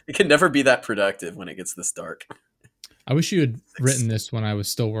 it can never be that productive when it gets this dark. I wish you had written this when I was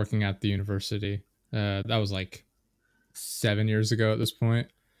still working at the university. That was like 7 years ago at this point.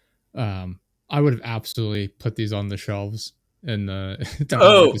 I would have absolutely put these on the shelves in the down in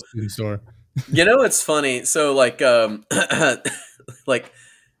like Oh, the student store. it's funny. So like, like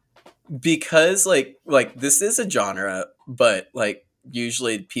because like this is a genre, but like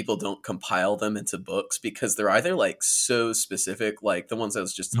usually people don't compile them into books because they're either like so specific, like the ones I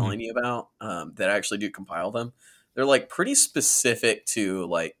was just Mhm. telling you about, that actually do compile them. They're like pretty specific to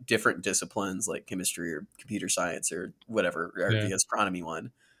like different disciplines like chemistry or computer science or whatever, or Yeah. the astronomy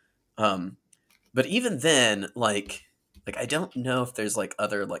one. Um, but even then, like I don't know if there's like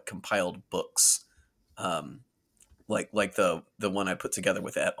other like compiled books. Um, like the one I put together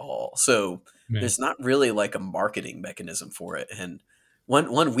with et al. So Yeah. there's not really like a marketing mechanism for it. And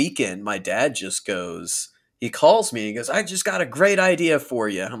one weekend, my dad just goes, he calls me and goes, "I just got a great idea for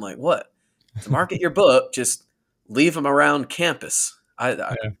you." And I'm like, "What?" "To market your book, just leave them around campus."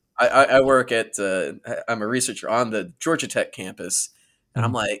 Yeah. I work at I'm a researcher on the Georgia Tech campus, and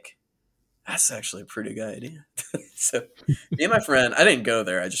I'm Mhm. like, that's actually a pretty good idea. So me and my friend, I didn't go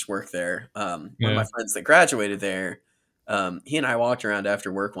there. I just worked there. One of my Yeah. friends that graduated there, he and I walked around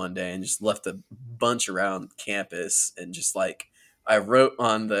after work one day and just left a bunch around campus and just like I wrote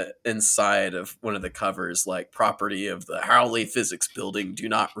on the inside of one of the covers like property of the Howley Physics Building, do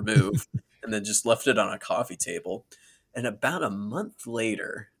not remove, and then just left it on a coffee table. And about a month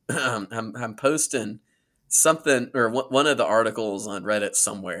later, I'm posting something or one of the articles on Reddit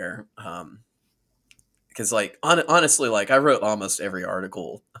somewhere. Because like honestly, like I wrote almost every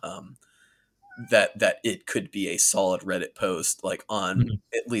article that it could be a solid Reddit post, like on Mhm.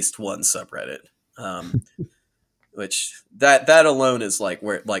 at least one subreddit. Um, which that alone is like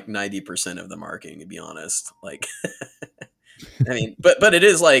where like 90% of the marketing, to be honest. Like, I mean, but it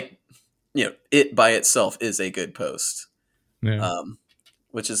is like it by itself is a good post, Yeah. um,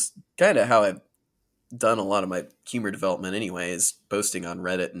 which is kind of how I've done a lot of my humor development, anyways, posting on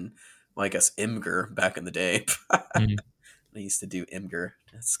Reddit and well, I guess Imgur back in the day. Mhm. I used to do Imgur.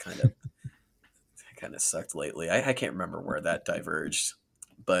 That's kind of sucked lately. I can't remember where that diverged,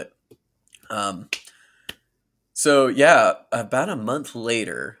 but um, so yeah, about a month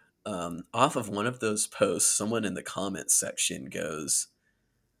later, off of one of those posts, someone in the comments section goes,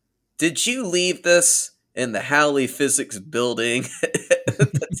 "Did you leave this in the Howley Physics Building?"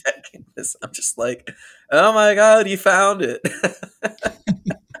 The tech campus. I'm just like, oh my god, you found it.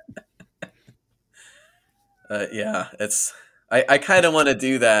 Yeah, it's. I kind of want to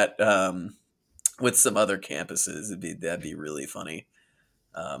do that with some other campuses. That'd be really funny.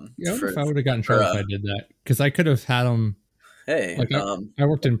 Yeah, I wonder For if I would have gotten in for trouble if I did that because I could have had them hey, like I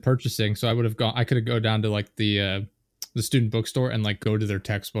worked in purchasing, so I would have gone. I could have go down to like the student bookstore and like go to their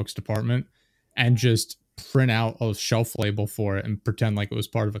textbooks department and just print out a shelf label for it and pretend like it was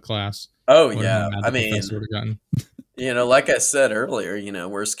part of a class. oh I wonder how yeah, mad I the mean, professor would have gotten. like I said earlier,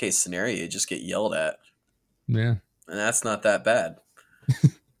 worst case scenario, you just get yelled at, Yeah, and that's not that bad.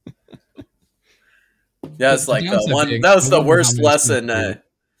 Yeah, it's but the like the downside one being, that I was the wonder how worst many students lesson. would read it.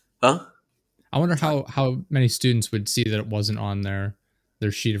 Huh? I wonder how many students would see that it wasn't on their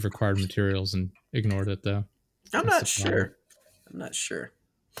sheet of required materials and ignored it though. I'm That's not the problem. sure. I'm not sure.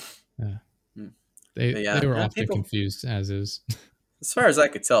 Yeah, Hmm. they But they yeah, were often people. confused as is. As far as I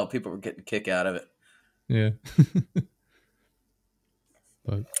could tell, people were getting a kick out of it. Yeah,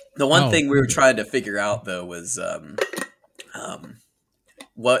 but The one oh thing we were trying to figure out though was um,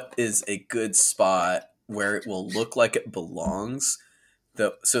 what is a good spot where it will look like it belongs,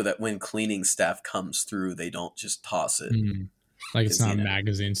 so that when cleaning staff comes through, they don't just toss it. Mm. Like it's Because, not you a know,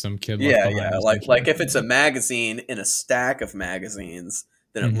 magazine some kid left yeah, behind yeah. or some Like shit. if it's a magazine in a stack of magazines,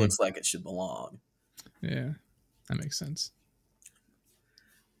 then it Mhm. looks like it should belong. Yeah, that makes sense.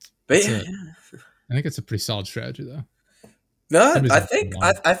 But It's yeah, a, I think it's a pretty solid strategy though. no, Somebody's I gonna think come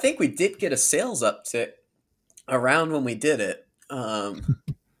along. I think we did get a sales uptick around when we did it.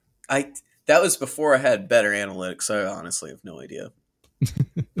 I that was before I had better analytics. So I honestly have no idea.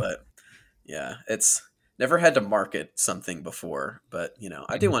 But yeah, it's never had to market something before. But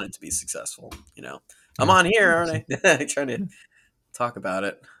I do Mhm. want it to be successful. I'm Yeah. on here, aren't I? Trying to talk about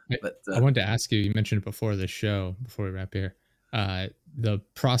it. I, But I wanted to ask you. You mentioned it before the show. Before we wrap here, the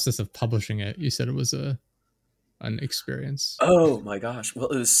process of publishing it. You said it was an experience. oh my gosh, well,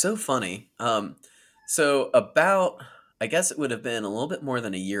 it was so funny. So about I guess it would have been a little bit more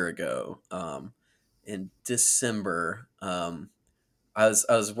than a year ago. In December. I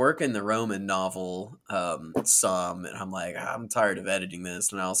was working the Roman novel some, and I'm like, I'm tired of editing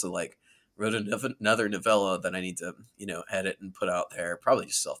this, and I also like wrote another novella that I need to edit and put out there. Probably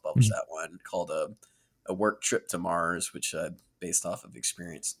just self publish Mhm. that one called a work trip to Mars, which based off of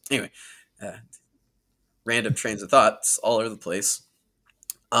experience. Anyway, uh, random trains of thoughts all over the place.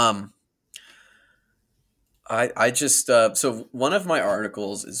 Um, I just so one of my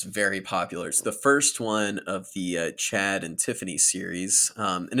articles is very popular. It's the first one of the Chad and Tiffany series,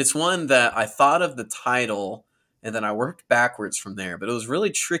 and it's one that I thought of the title and then I worked backwards from there. But it was really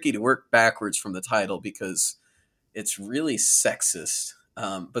tricky to work backwards from the title because it's really sexist.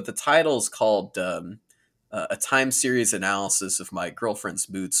 But the title is called "A Time Series Analysis of My Girlfriend's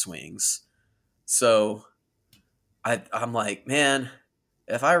Mood Swings." So I'm like, man,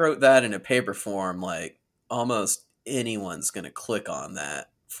 if I wrote that in a paper form, like almost anyone's going to click on that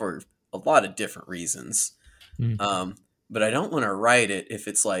for a lot of different reasons. Mhm. Um, but I don't want to write it if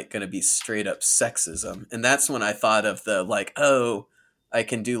it's like going to be straight up sexism. And that's when I thought of the like, oh, I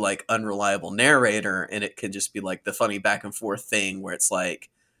can do like unreliable narrator and it could just be like the funny back and forth thing where it's like,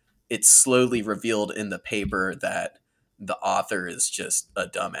 it's slowly revealed in the paper that the author is just a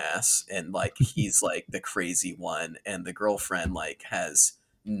dumbass and like he's like the crazy one and the girlfriend like has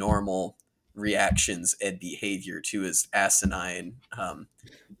normal reactions and behavior to his asinine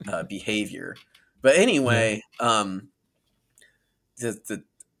behavior. But Yeah. anyway, the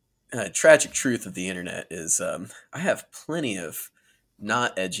tragic truth of the internet is I have plenty of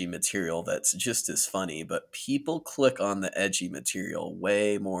not edgy material that's just as funny, but people click on the edgy material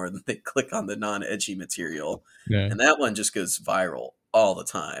way more than they click on the non edgy material. Yeah. And that one just goes viral all the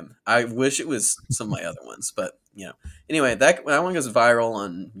time. I wish it was some of my other ones, but anyway, that one goes viral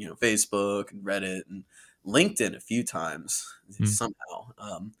on Facebook and Reddit and LinkedIn a few times Mm.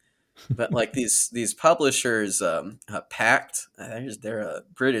 somehow. But like these publishers, Pact, they're a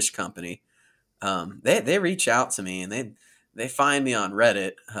British company. They reach out to me and they find me on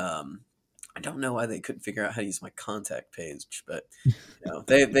Reddit. I don't know why they couldn't figure out how to use my contact page, but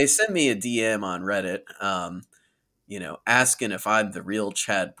they send me a DM on Reddit. Asking if I'm the real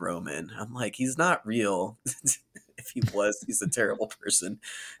Chad Broman. I'm like, he's not real. If he was, he's a terrible person.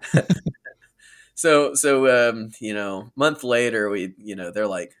 So month later they're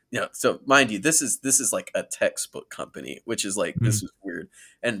like, so mind you, this is like a textbook company, which is like, this Mm. was weird.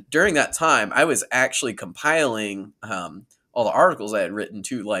 And during that time I was actually compiling all the articles I had written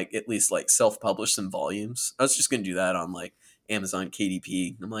to like at least like self-publish some volumes. I was just going to do that on like Amazon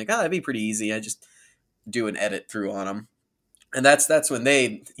KDP. I'm like, that'd be pretty easy. I just do an edit through on them. And that's when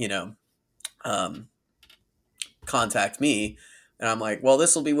they um contact me, and I'm like, well,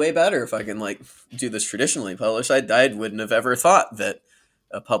 this will be way better if I can like do this traditionally published. I wouldn't have ever thought that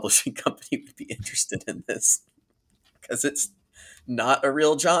a publishing company would be interested in this because it's not a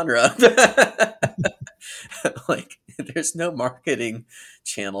real genre. Like there's no marketing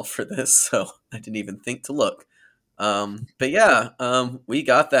channel for this, so I didn't even think to look. But yeah, we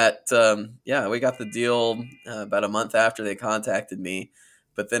got that. Yeah, we got the deal about a month after they contacted me.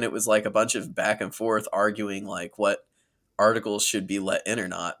 But then it was like a bunch of back and forth arguing like what articles should be let in or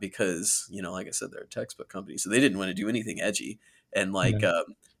not because like I said, they're a textbook company, so they didn't want to do anything edgy, and like Yeah.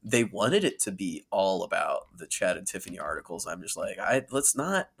 they wanted it to be all about the Chad and Tiffany articles. I'm just like, let's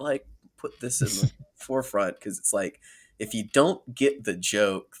not like put this in the forefront because it's like if you don't get the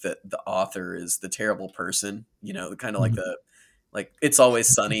joke that the author is the terrible person, kind of like Mhm. the like It's Always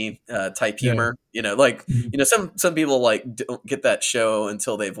Sunny type Yeah. humor, like Mhm. some people like don't get that show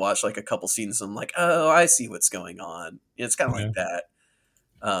until they've watched like a couple seasons and I'm like, oh, I see what's going on. It's kind of Yeah. like that.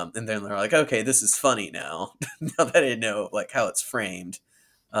 And then they're like, okay, this is funny now. Now that I know like how it's framed.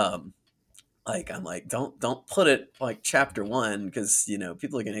 um, Like, I'm like, don't put it like chapter one, because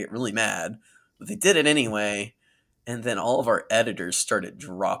people are gonna get really mad. But they did it anyway, and then all of our editors started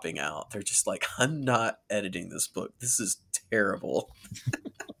dropping out. They're just like, I'm not editing this book. This is terrible.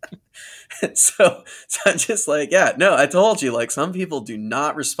 So I'm just like, yeah, no, I told you, like, some people do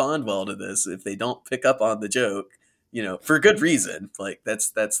not respond well to this if they don't pick up on the joke, for good reason. Like,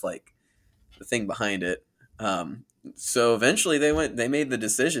 that's like the thing behind it. So eventually they made the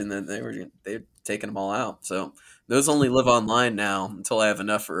decision that they're taking them all out. So those only live online now until I have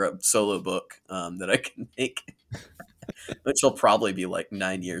enough for a solo book that I can make, which will probably be like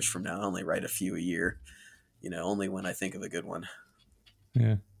 9 years from now. I only write a few a year, only when I think of a good one.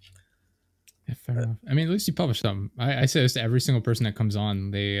 Yeah. Yeah, fair enough. I mean, at least you publish something. I say this to every single person that comes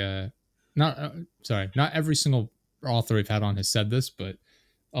on. Not every single author we've had on has said this, but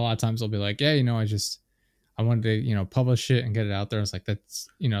a lot of times they'll be like, yeah, I wanted to, publish it and get it out there. It's like, that's,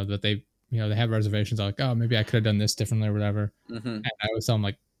 that they have reservations. Like, oh, maybe I could have done this differently or whatever. Mm-hmm. And I always tell them,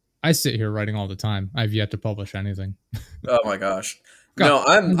 like, I sit here writing all the time. I've yet to publish anything. Oh my gosh. No,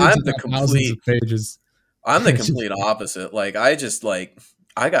 I'm the complete pages. I'm the complete opposite. Like,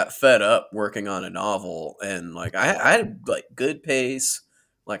 I got fed up working on a novel, and like I had like good pace.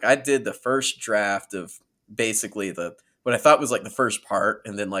 Like, I did the first draft of basically what I thought was like the first part,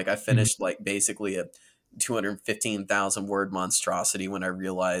 and then like I finished like basically a 215,000 word monstrosity when I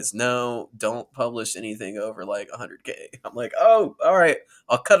realized, no, don't publish anything over like 100K. I'm like, oh, all right,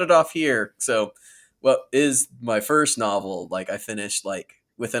 I'll cut it off here. So what is my first novel, like, I finished like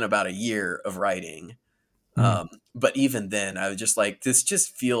within about a year of writing. But even then, I was just like, this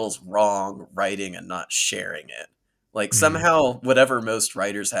just feels wrong, writing and not sharing it. Like, somehow, whatever most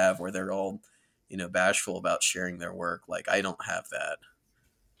writers have, where they're all, bashful about sharing their work, like, I don't have that.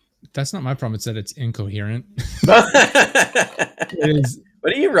 That's not my problem. It's that it's incoherent. It is.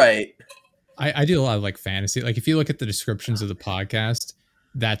 What do you write? I do a lot of like fantasy. Like, if you look at the descriptions of the podcast,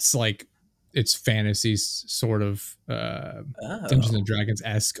 that's like, it's fantasy sort of Dungeons and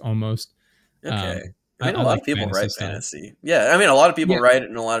Dragons-esque almost. Okay. I mean, a lot of people write fantasy. Yeah, I mean, a lot of people write it,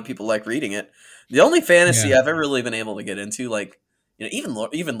 and a lot of people like reading it. The only fantasy I've ever really been able to get into, like, even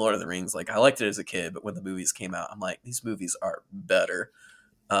Lord of the Rings, like, I liked it as a kid, but when the movies came out, I'm like, these movies are better.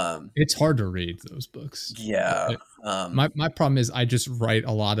 It's hard to read those books. Yeah. My problem is I just write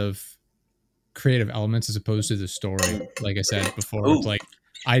a lot of creative elements as opposed to the story. Like I said before, like,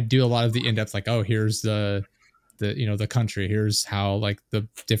 I do a lot of the in-depth, like, oh, here's the country, here's how like the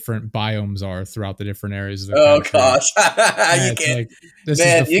different biomes are throughout the different areas of the country. Gosh. You can't, like,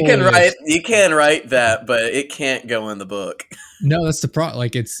 man, you can write that, but it can't go in the book. No, that's the problem.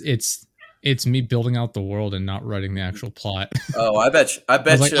 Like, it's me building out the world and not writing the actual plot. Oh, I bet you.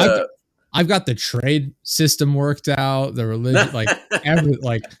 I've got the trade system worked out, the religion, like,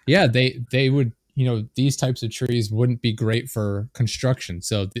 they would, these types of trees wouldn't be great for construction,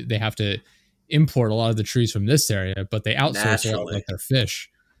 so they have to import a lot of the trees from this area, but they outsource a lot, like, their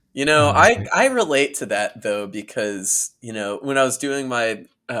fish. I relate to that though, because when I was doing my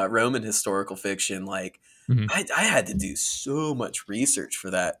Roman historical fiction, like, I had to do so much research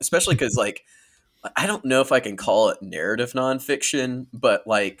for that, especially because, like, I don't know if I can call it narrative nonfiction, but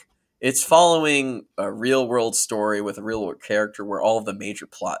like, it's following a real world story with a real world character where all of the major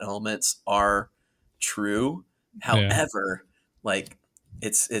plot elements are true. However, like,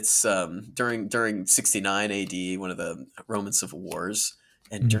 it's during 69 AD, one of the Roman civil wars,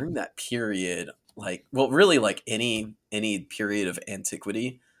 and during that period, like, well, really, like any period of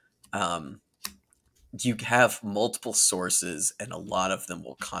antiquity, you have multiple sources, and a lot of them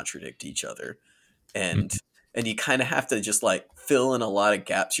will contradict each other, and you kind of have to just like fill in a lot of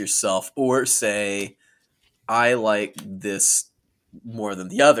gaps yourself, or say, I like this more than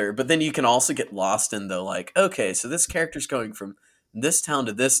the other. But then you can also get lost in the, like, okay, so this character's going from this town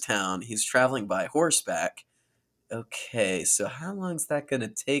to this town, he's traveling by horseback. Okay, so how long is that going to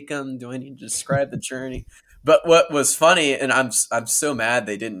take him? Do I need to describe the journey? But what was funny, and I'm so mad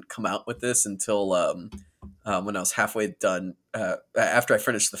they didn't come out with this until when I was halfway done, after I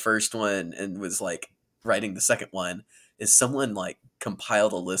finished the first one and was like writing the second one, is someone like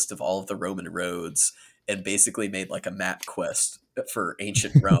compiled a list of all of the Roman roads and basically made like a map quest for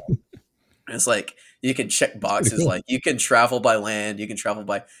ancient Rome. And it's like, you can check boxes, cool. Like, you can travel by land, you can travel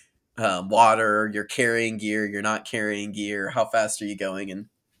by water, you're carrying gear, you're not carrying gear, how fast are you going, and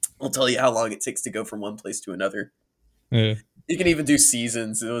I'll tell you how long it takes to go from one place to another. Yeah. You can even do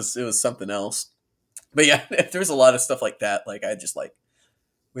seasons. It was something else. But yeah, there's a lot of stuff like that. Like, I just like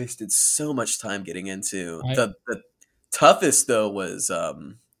wasted so much time getting into. The toughest though was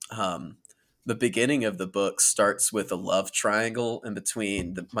the beginning of the book starts with a love triangle in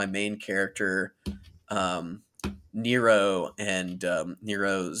between my main character, um, Nero, and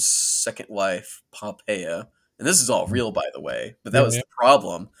Nero's second wife, Poppaea. And this is all real, by the way. But that Yeah, was yeah. the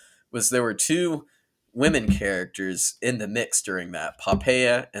problem, was there were two women characters in the mix during that,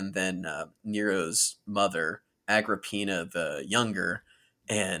 Poppaea and then Nero's mother, Agrippina the younger.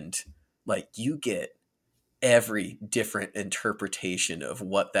 And like you get every different interpretation of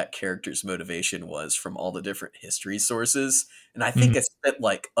what that character's motivation was from all the different history sources. And I think Mhm. I spent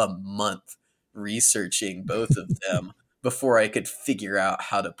like a month researching both of them before I could figure out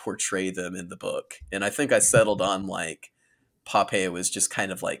how to portray them in the book. And I think I settled on like Popeye was just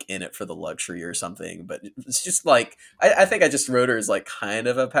kind of like in it for the luxury or something. But it's just like, I think I just wrote her as like kind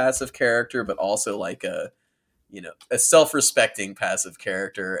of a passive character, but also like a self-respecting passive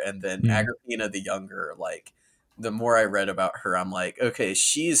character. And then Mhm. Agrippina the younger, like the more I read about her, I'm like, okay,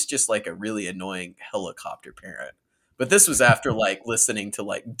 she's just like a really annoying helicopter parent. But this was after like listening to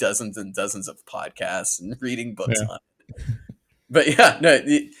like dozens and dozens of podcasts and reading books Yeah. on it. But yeah, no,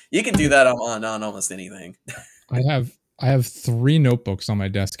 you can do that on almost anything. I have 3 notebooks on my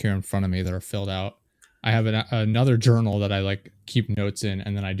desk here in front of me that are filled out. I have another journal that I like keep notes in,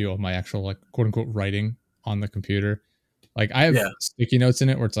 and then I do all my actual like quote unquote writing on the computer. Like I have Yeah. sticky notes in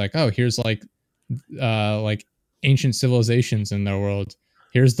it where it's like, oh, here's like ancient civilizations in their world.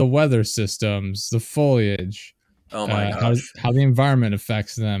 Here's the weather systems, the foliage, Oh my gosh. how the environment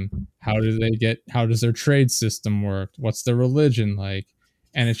affects them. How does their trade system work? What's their religion like?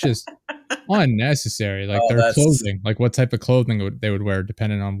 And it's just unnecessary. Like Oh, their that's clothing, like what type of clothing they would wear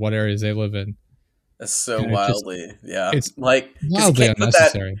depending on what areas they live in. That's so And wildly, yeah. it's Like, because wildly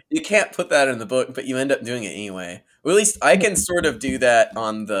unnecessary. you can't put that in the book, but you end up doing it anyway. Or at least I can sort of do that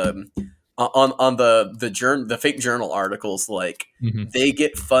on the fake journal articles. Like, Mm-hmm. they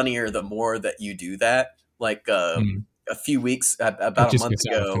get funnier the more that you do that. Like, Mm. a few weeks, It about a just month gets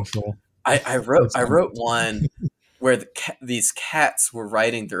out of ago, control. I It's wrote one where these cats were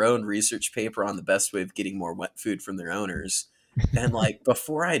writing their own research paper on the best way of getting more wet food from their owners. And like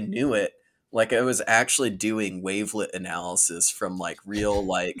before I knew it, like I was actually doing wavelet analysis from like real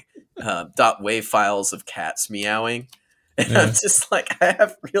like dot wave files of cats meowing. And I'm Yeah. just like, I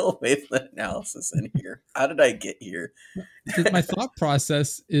have real wavelet analysis in here. How did I get here? My thought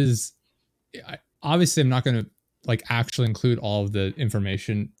process is obviously I'm not going to like actually include all of the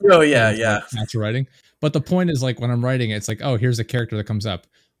information Oh yeah, into like yeah. natural writing, but the point is like when I'm writing it, it's like, oh, here's a character that comes up,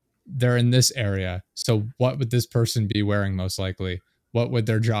 they're in this area, so what would this person be wearing most likely, what would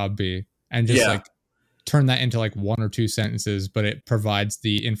their job be, and just Yeah. like turn that into like 1 or 2 sentences, but it provides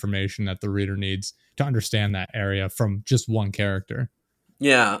the information that the reader needs to understand that area from just one character.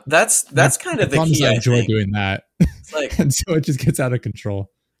 Yeah. That's My, that's kind my of the problem is key, I I enjoy think. doing that, It's like and so it just gets out of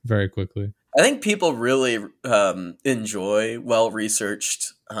control very quickly. I think people really enjoy well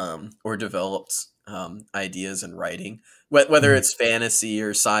researched or developed ideas in writing, whether Mhm. it's fantasy or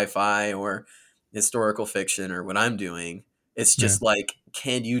sci fi or historical fiction or what I'm doing. It's Yeah. just like,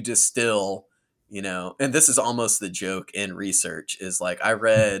 can you distill, and this is almost the joke in research is like, I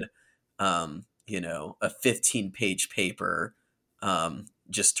read, a 15-page paper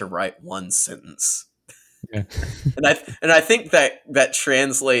just to write one sentence. Yeah. And I think that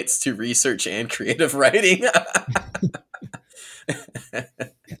translates to research and creative writing.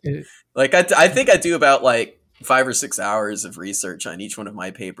 It- Like I think I do about like 5 or 6 hours of research on each one of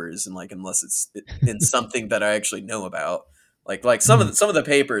my papers, and like unless it's in something that I actually know about, like some of Mhm. the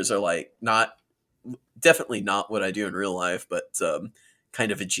papers are like not definitely not what I do in real life, but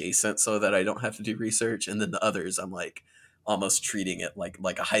kind of adjacent, so that I don't have to do research. And then the others, I'm like almost treating it like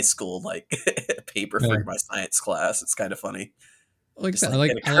a high school like paper Yeah. for my science class. It's kind of funny. Like I Just said,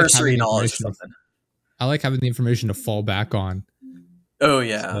 like get a I like having cursory the knowledge of information. something. I like having the information to fall back on. Oh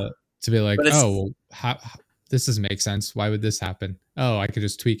yeah, To be like, but it's oh, well, this doesn't make sense. Why would this happen? Oh, I could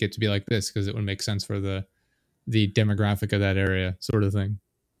just tweak it to be like this because it would make sense for the demographic of that area, sort of thing.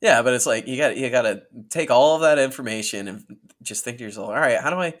 yeah, but it's like you got to take all of that information and just think to yourself, all right, how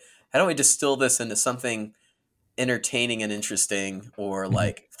do I distill this into something entertaining and interesting, or Mhm.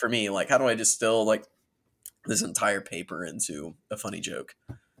 like for me, like how do I distill like this entire paper into a funny joke?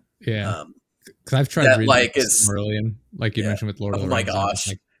 Yeah, Um, because I've tried that reading like like the is Silmarillion, like you yeah. mentioned with Lord of Oh the my Rings, and gosh.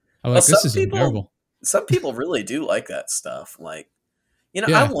 I'm Well, like, this is unbearable. some people really do like that stuff. Like, I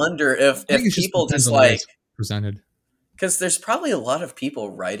Yeah, wonder if I think it just people depends just on the way like, it's presented. because there's probably a lot of people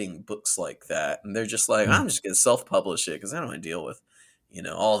writing books like that, and they're just like, Yeah, I'm just gonna self-publish it because I don't want to deal with,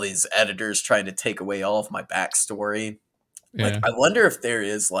 all these editors trying to take away all of my backstory. Like, yeah. I wonder if there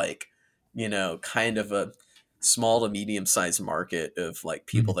is like, kind of a, small to medium sized market of like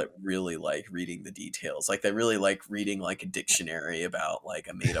people that really like reading the details. Like they really like reading like a dictionary about like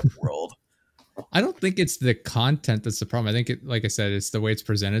a made up world. I don't think it's the content that's the problem. I think it, like I said, it's the way it's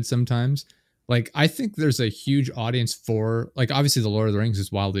presented sometimes. Like I think there's a huge audience for, like, obviously the Lord of the Rings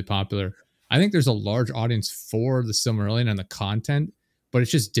is wildly popular. I think there's a large audience for the Silmarillion and the content, but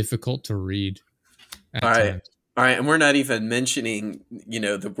it's just difficult to read All at right. times. All right. And we're not even mentioning,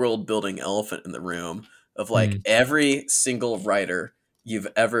 the world building elephant in the room of like Mm, every single writer you've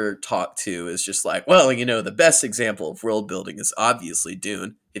ever talked to is just like, well, the best example of world building is obviously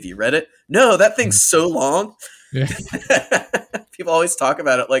Dune. Have you read it? No, that mm. thing's so long. Yeah. People always talk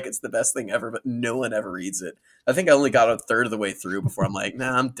about it like it's the best thing ever, but no one ever reads it. I think I only got a third of the way through before I'm like,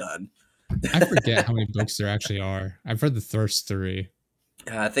 nah, I'm done. I forget how many books there actually are. I've read the first three.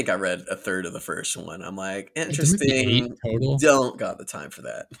 I think I read a third of the first one. I'm like, There might be 8 interesting. total. Don't got the time for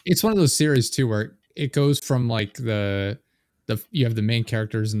that. It's one of those series too where it goes from like the you have the main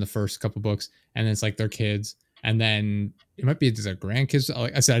characters in the first couple books, and then it's like their kids, and then it might be their grandkids.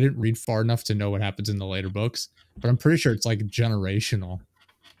 Like I said, I didn't read far enough to know what happens in the later books, but I'm pretty sure it's like generational.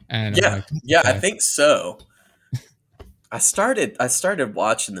 And I'm Yeah, like, yeah, I okay. think so. I started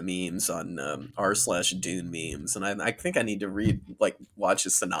watching the memes on r/Dune memes, and I think I need to watch a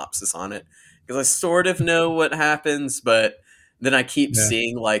synopsis on it because I sort of know what happens, but then I keep Yeah.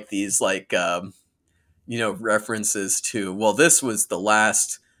 seeing like these like references to, well, this was the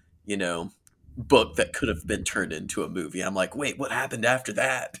last you know book that could have been turned into a movie. I'm like, wait, what happened after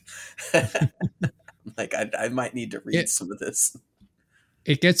that? Like I might need to read It some of this.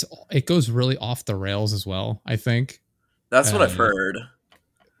 it goes really off the rails as well, I think. That's what Uh I've heard.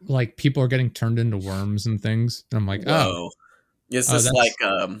 like people are getting turned into worms and things. And I'm like, Whoa. Is oh, this like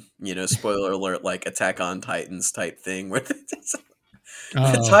that's spoiler alert, like Attack on Titans type thing where the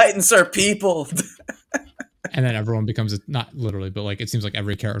oh. Titans are people? And then everyone becomes not literally, but like it seems like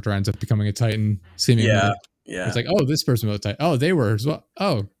every character ends up becoming a Titan, Yeah, seemingly. It's yeah. like, oh, this person was a Titan. Oh, they were as well.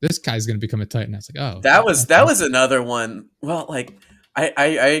 Oh, this guy's gonna become a Titan. I was like, oh, That okay. was another one. Well, like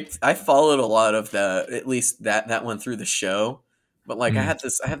I followed a lot of at least that one through the show, but like Mm,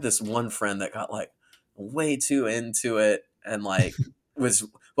 I have this one friend that got like way too into it and like was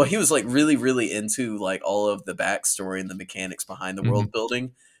well, he was like really really into like all of the backstory and the mechanics behind the mhm. world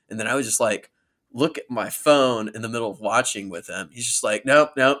building, and then I was just like look at my phone in the middle of watching with him. He's just like,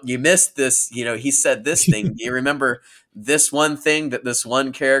 nope, nope, you missed this. He said this thing. Do you remember this one thing that this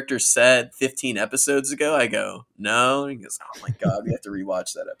one character said 15 episodes ago? I go, no. He goes, oh my God, we have to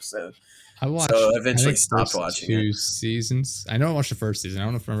rewatch that episode. I So watched, I I eventually think, stopped first watching it. 2 seasons. I know I watched the first season. I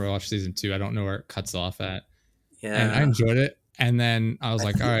don't know if I remember I watched season 2. I don't know where it cuts off at. And I Yeah. enjoyed it. And then I was I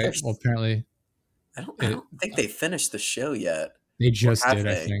like, all think right, well, there's, apparently I it don't think they finished the show yet. they Or just have did,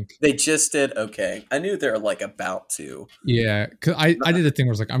 I they? think. They just did? Okay. I knew they're like about to. Yeah, cause I did a thing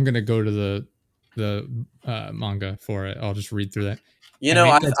where I was like, I'm gonna go to the manga for it. I'll just read through that,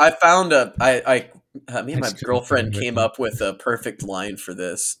 and I found me I and my just couldn't get girlfriend into it. came up with a perfect line for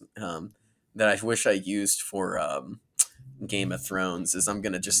this that I wish I used for Game of Thrones. Is I'm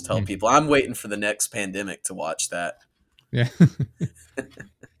gonna just tell Mhm. people I'm waiting for the next pandemic to watch that. Yeah,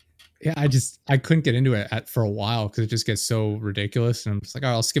 yeah. I couldn't get into it for a while because it just gets so ridiculous, and I'm just like, oh,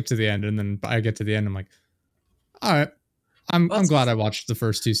 I'll skip to the end, and then I get to the end, I'm like, all right, Well, I'm glad I watched the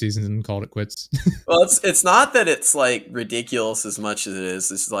first 2 seasons and called it quits. it's not that it's like ridiculous as much as it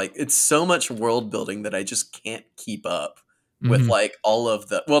is. It's like it's so much world building that I just can't keep up with Hmm. like all of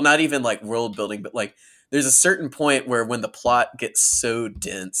the, well, not even like world building, but like there's a certain point where when the plot gets so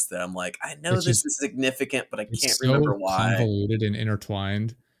dense that I'm like, I know It's this just is significant, but I can't it's remember so why. convoluted and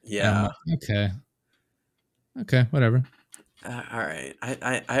intertwined, and I'm Yeah. like, okay, whatever. All right.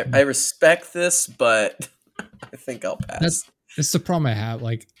 I respect this, but I think I'll That's pass. that's the problem I have.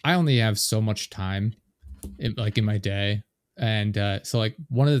 Like, I only have so much time in my day, and so like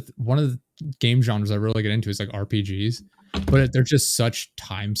one of the game genres I really get into is like RPGs, but they're just such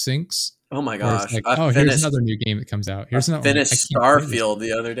time sinks Oh my where it's gosh. like, oh, here's another new game that comes out. I Here's another. I'm like, I finished can't play this. Starfield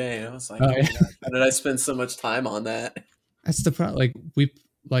the other day and I was like, Oh, oh yeah. my gosh, how did I spend so much time on that? That's the problem.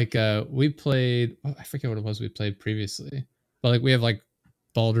 We played. Oh, I forget what it was we played previously, but like we have like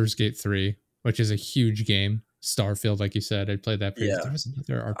Baldur's Gate 3, which is a huge game. Starfield, like you said, I played that previously. Yeah. There was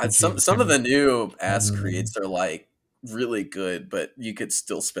another RPG. Some of the new I ass don't remember. creates are like really good, but you could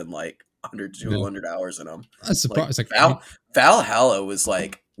still spend like 100 to Yeah. 200 hours in them. That's the Like problem. It's like Valhalla was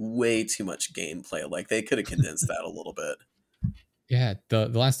like way too much gameplay. Like they could have condensed that a little bit. yeah, the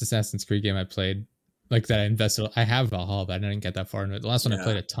last Assassin's Creed game I played, like that I invested, I have Valhalla, but I didn't get that far into it. The last one I Yeah.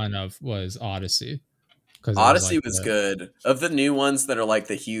 played a ton of was Odyssey. because it was Odyssey like was good. Of the new ones that are like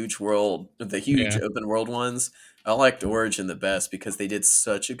the huge yeah. open world ones, I liked Origin the best because they did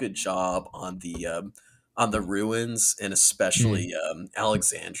such a good job on the ruins, and Mm. especially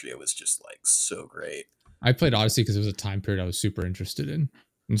Alexandria was just like so great. I played Odyssey because it was a time period I was super interested in.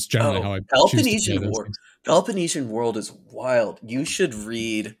 And it's generally Oh, how I choose to play Peloponnesian those War. games. Peloponnesian World is wild. You should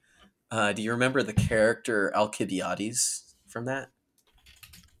read. Do you remember the character Alcibiades from that?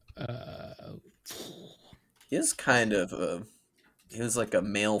 Uh, He was kind of a. He was like a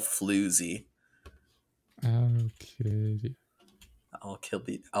male floozy.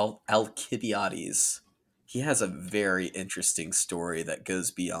 okay. Alcibiades. He has a very interesting story that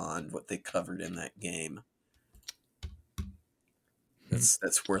goes beyond what they covered in that game.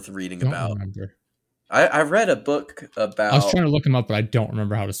 That's worth reading Don't about. remember. I read a book I was about trying to look him up, but I don't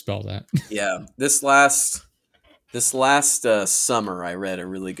remember how to spell that. yeah this last summer I read a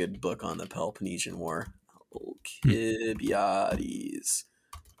really good book on the Peloponnesian War. Alcibiades.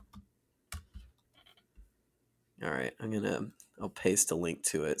 All right, I'll paste a link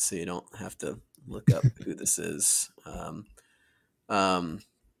to it so you don't have to look up who this is. Um,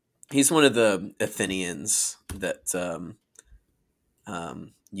 he's one of the Athenians that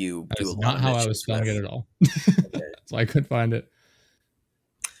you That do a is lot not of how I was missions spelling it with. at all. Okay. So I couldn't find it.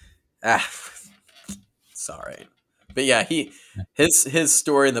 Ah, sorry, but yeah, his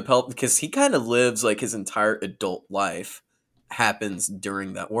story in the because he kind of lives like his entire adult life happens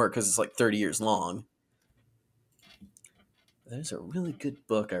during that war because it's like 30 years long. There's a really good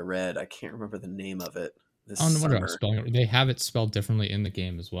book I read. I can't remember the name of it this I don't know what I was summer. spelling it. They have it spelled differently in the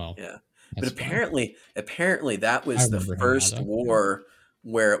game as well. Yeah. But That's fine. apparently that I was the remember him now, first though. war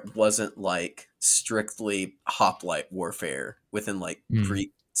where it wasn't like strictly hoplite warfare within like Mm,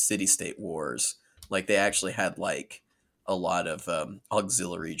 Greek city-state wars. Like they actually had like a lot of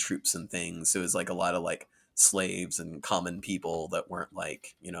auxiliary troops and things. It was like a lot of like slaves and common people that weren't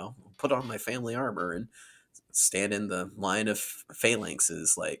like, put on my family armor and stand in the line of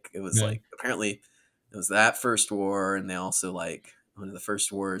phalanxes. Like it was yeah. like apparently it was that first war, and they also like one of the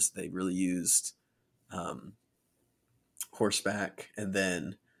first wars they really used um, horseback, and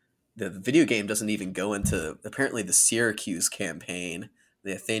then the video game doesn't even go into apparently the Syracuse campaign.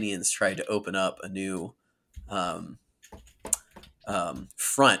 The Athenians tried to open up a new um,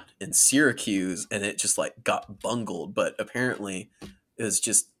 front in Syracuse, and it just like got bungled. But apparently, it was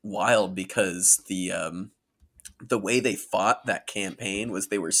just wild because the way they fought that campaign was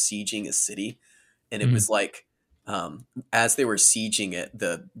they were sieging a city, and it Mm, was like as they were sieging it,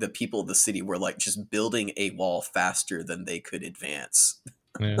 the people of the city were like just building a wall faster than they could advance.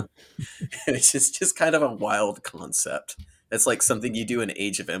 yeah. It's just kind of a wild concept. It's like something you do in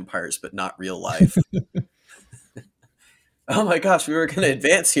Age of Empires, but not real life. Oh my gosh, we were going to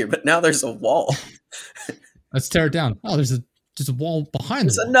advance here, but now there's a wall. Let's tear it down. Oh, there's a wall behind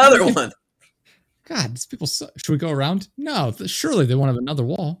There's the wall. another one. God, these people suck. Should we go around? No, surely they won't have another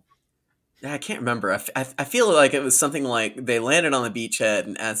wall. Yeah, I can't remember. I feel like it was something like they landed on the beachhead,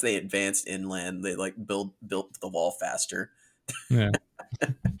 and as they advanced inland, they like built the wall faster. Yeah.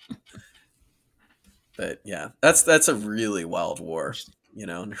 But yeah, that's a really wild war.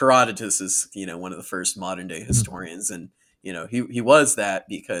 And Herodotus is one of the first modern day historians, and he was that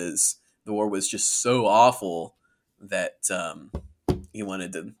because the war was just so awful that he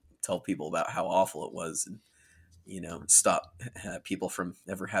wanted to tell people about how awful it was, and stop people from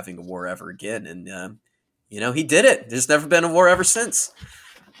ever having a war ever again. And he did it. There's never been a war ever since.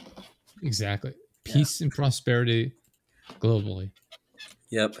 Exactly. Yeah. Peace and prosperity globally.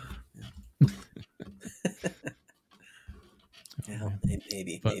 Yep. Yeah,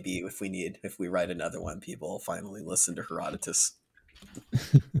 maybe if we write another one, people will finally listen to Herodotus.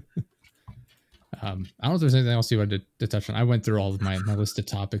 I don't know if there's anything else you wanted to touch on. I went through all of my list of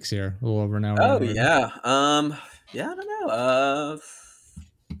topics here, a little over an hour. Oh yeah, yeah. I don't know.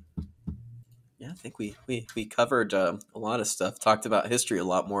 Yeah, I think we covered a lot of stuff. Talked about history a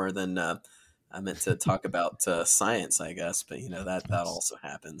lot more than I meant to talk about science, I guess. But that also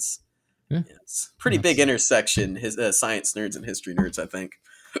happens. Yeah, It's pretty big intersection. His science nerds and history nerds, I think.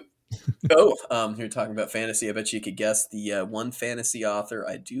 Oh, you're talking about fantasy. I bet you could guess the one fantasy author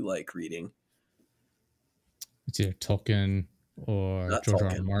I do like reading. it's either Tolkien or Not George R.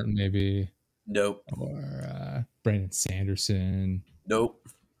 R. Tolkien. Martin, maybe, Nope. or Brandon Sanderson. Nope.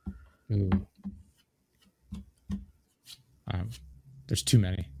 Ooh. There's too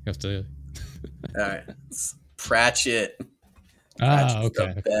many. You have to. All right. It's Pratchett. Ah, Pratchett's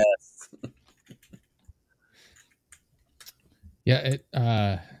okay. the best. Yeah,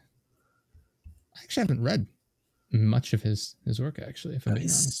 I actually haven't read much of his work, actually, if I'm being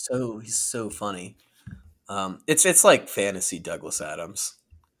honest. He's so funny. It's like fantasy Douglas Adams.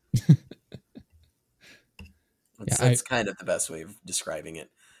 Yeah, That's kind of the best way of describing it.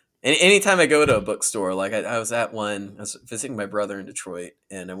 Anytime I go to a bookstore, like I was at one, I was visiting my brother in Detroit,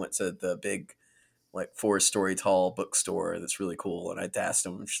 and I went to the big, like 4-story tall bookstore that's really cool. And I asked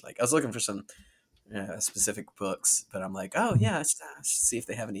him, like, I was looking for some specific books, but I'm like, oh yeah, I should see if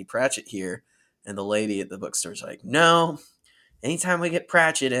they have any Pratchett here. And the lady at the bookstore's like, no, anytime we get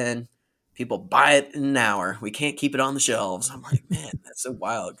Pratchett in, people buy it in an hour. We can't keep it on the shelves. I'm like, man, that's so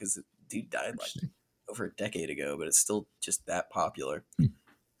wild because the dude died like interesting. over a decade ago, but it's still just that popular. Hmm.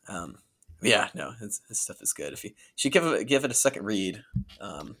 Yeah, no, his stuff is good. If you should give it a second read,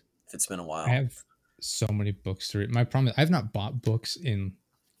 if it's been a I while. have so many books to read. My problem is I've not bought books in.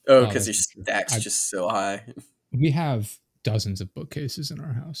 Oh, Well, because your stack's just so high. we have dozens of bookcases in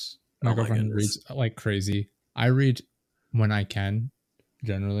our house. My Oh my girlfriend goodness. reads like crazy. I read when I can,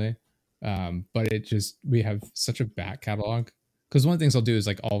 generally, but we have such a back catalog. Because one of the things I'll do is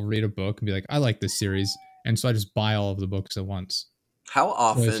like I'll read a book and be like, I like this series, and so I just buy all of the books at once. How So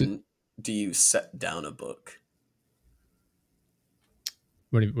often do you set down a book?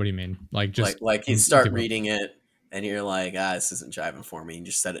 what do you mean? Like just Like you start give up? reading it and you're like, this isn't jiving for me, and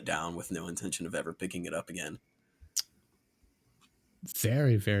just set it down with no intention of ever picking it up again.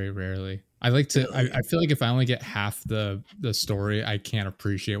 Very, very rarely. I like to. Really? I feel like if I only get half the story, I can't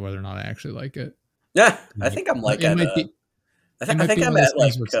appreciate whether or not I actually like it. Yeah, I Like, think I'm like it at might be. It I might think be one I'm of those at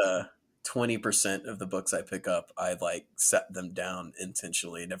things like where it's 20% of the books I pick up. I like set them down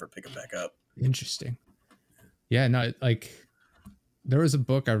intentionally and never pick them back up. interesting. Yeah, no, like there was a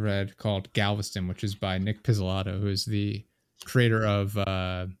book I read called Galveston, which is by Nick Pizzolatto, who is the creator of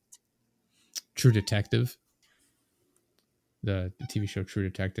True Detective, the TV show True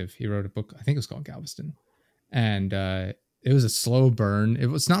Detective. He wrote a book, I think it was called Galveston, and it was a slow burn. It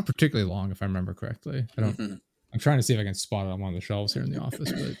was not particularly long, if I remember correctly. Mm-hmm. I'm trying to see if I can spot it on one of the shelves here in the office,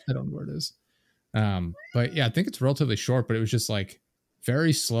 but I don't know where it is. But yeah, I think it's relatively short, but it was just like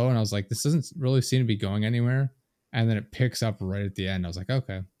very slow, and I was like, this doesn't really seem to be going anywhere. And then it picks up right at the end. I was like,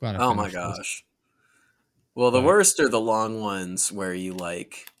 okay, glad I Oh my finished this. gosh. Well, the But worst are the long ones where you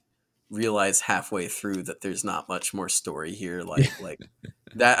like realize halfway through that there's not much more story here. Like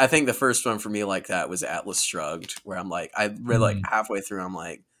that. I think the first one for me like that was Atlas Shrugged, where I'm like, I read like halfway through. I'm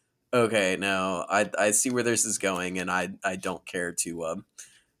like, okay, no, I see where this is going, and I don't care to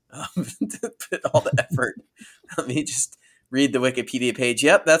to put all the effort. Let me just read the Wikipedia page.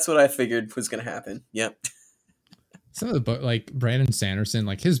 Yep, that's what I figured was going to happen. Yep. some of the book, like Brandon Sanderson,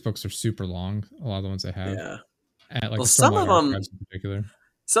 like his books are super long. A lot of the ones I have, Yeah. and like Well, the some Stormlight of them Archives in particular.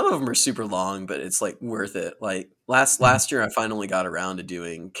 are super long, but it's like worth it. Like last year, I finally got around to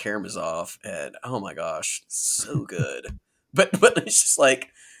doing Karamazov, and oh my gosh, so good. But it's just like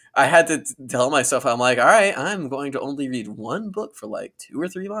I had to tell myself, I'm like, all right, I'm going to only read one book for like 2 or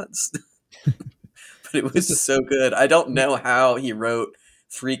 3 months. But it This was is, so good. I don't know how he wrote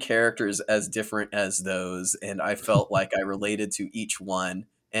 3 characters as different as those, and I felt like I related to each one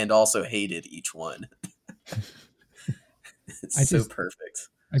and also hated each one. I It's so just, perfect.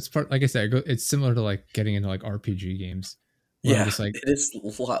 it's part, like I said, it's similar to like getting into like RPG games where I'm Yeah, just like, it is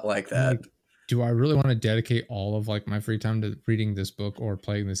a lot like that. do I really want to dedicate all of like my free time to reading this book or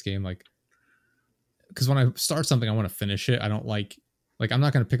playing this game? Like, because when I start something, I want to finish it. I don't like I'm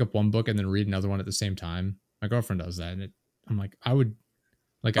not going to pick up one book and then read another one at the same time. My girlfriend does that, and I'm like, I would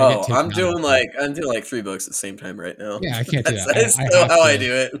like I get Oh, taken out of it. I'm doing like 3 books at the same time right now. Yeah, I can't do that. That's I still have how I to.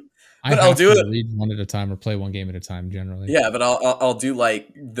 do it. I But I'll have do to it. read one at a time or play one game at a time generally. Yeah, but I'll do like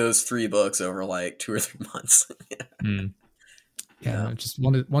those 3 books over like 2 or 3 months. Mm. Yeah, Yeah. no, just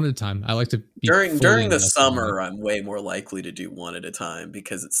one at a time. I like to be fully During the invested in it. summer, I'm way more likely to do one at a time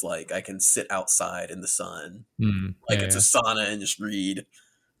because it's like I can sit outside in the sun, like Yeah, it's a yeah, sauna, and just read.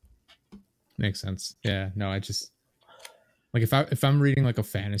 makes sense. Yeah, no, I just like if I'm reading like a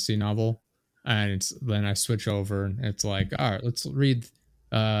fantasy novel, and then I switch over and it's like, all right, let's read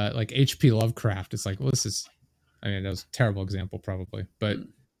like H.P. Lovecraft. It's like, well, this is, I mean, that was a terrible example probably, but Mm.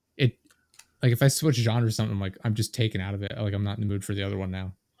 it like if I switch genre or something, I'm like, I'm just taken out of it. Like I'm not in the mood for the other one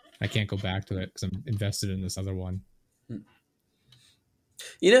now. I can't go back to it because I'm invested in this other one.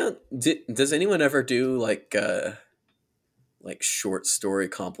 You know, does anyone ever do like short story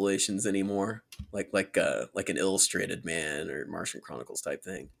compilations anymore? Like an Illustrated Man or Martian Chronicles type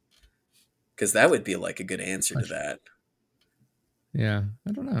thing? Because that would be like a good answer to that. Yeah,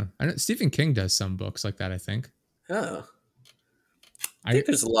 I don't know. Stephen King does some books like that, I think. Oh, I think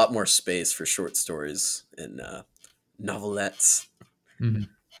there's a lot more space for short stories and novelettes. Mhm.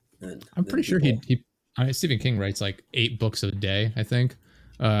 Than I'm pretty sure people. Stephen King writes like 8 books a day, I think.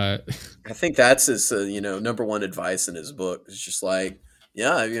 Uh, I think that's his, number one advice in his book. It's just like,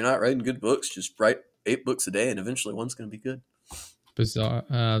 yeah, if you're not writing good books, just write 8 books a day, and eventually one's going to be good. Bizarre.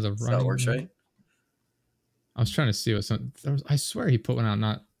 The That's how it works, running. right? I was trying to see what some. I swear he put one out.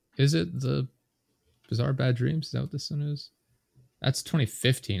 Not is it the Bizarre Bad Dreams? Is that what this one is? That's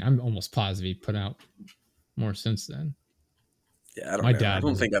 2015. I'm almost positive he put out more since then. Yeah, I don't My know. I dad.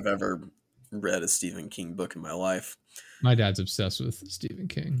 don't think I've ever read a Stephen King book in my life. My dad's obsessed with Stephen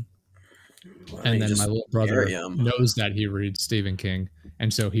King. Well, And then my little brother marry him. knows that he reads Stephen King,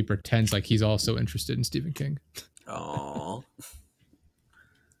 and so he pretends like he's also interested in Stephen King. Oh,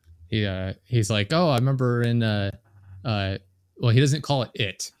 He's like, oh, I remember in well, he doesn't call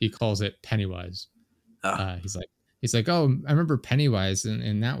it, he calls it Pennywise. He's like, oh, I remember Pennywise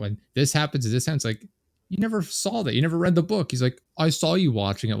in that one. This happens. This sounds like you never saw that. You never read the book. He's like, I saw you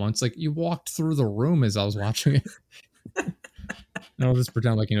watching it once. Like you walked through the room as I was watching it. And I'll just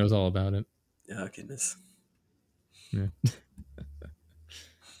pretend like he knows all about it. oh goodness. Yeah.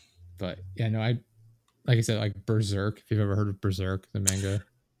 But yeah, no, like I said, like Berserk. If you've ever heard of Berserk, the manga.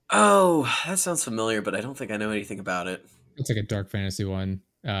 Oh, that sounds familiar, but I don't think I know anything about it. It's like a dark fantasy one.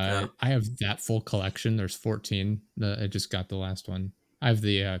 I have that full collection. There's 14. I just got the last one. I have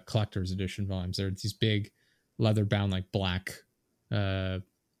the collector's edition volumes. They're these big leather bound, like black,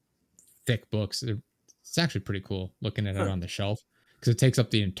 thick books. It's actually pretty cool looking at it on the shelf because it takes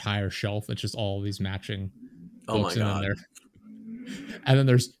up the entire shelf. It's just all these matching books in there. And then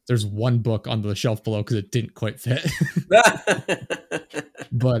there's one book on the shelf below because it didn't quite fit.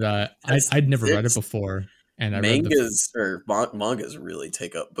 But I'd never read it before. And mangas really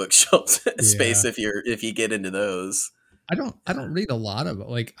take up bookshelf space if you get into those. I don't read a lot of it.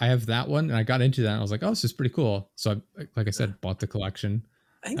 Like I have that one, and I got into that. And I was like, oh, this is pretty cool. So I, like I said, bought the collection.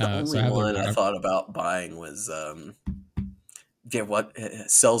 I think the only one I thought about buying was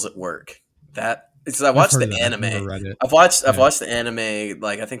Cells at Work. That because I watched the anime. I've watched the anime.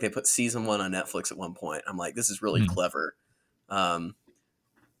 Like I think they put season 1 on Netflix at one point. I'm like, this is really clever.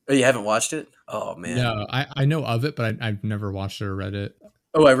 Oh, you haven't watched it? Oh man, no, I know of it, but I've never watched it or read it.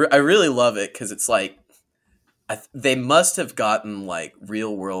 Oh, I really love it because it's like they must have gotten like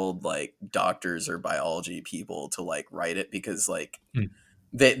real world like doctors or biology people to like write it because like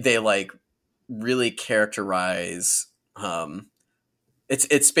they like really characterize.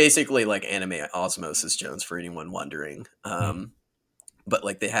 It's basically like anime Osmosis Jones for anyone wondering. But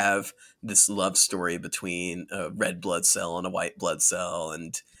like they have this love story between a red blood cell and a white blood cell,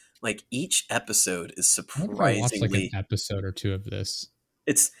 and like each episode is surprisingly. I watched like an episode or two of this.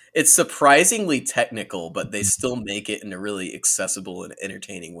 It's surprisingly technical, but they still make it in a really accessible and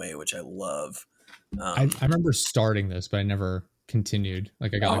entertaining way, which I love. I remember starting this, but I never continued.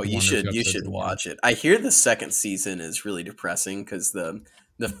 Like I got. Oh, you should watch it. I hear the second season is really depressing because the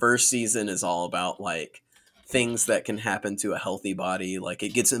first season is all about like things that can happen to a healthy body, like it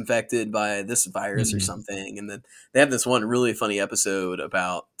gets infected by this virus or something, and then they have this one really funny episode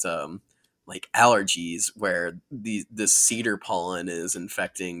about like allergies where this cedar pollen is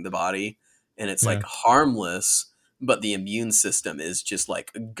infecting the body, and it's like harmless, but the immune system is just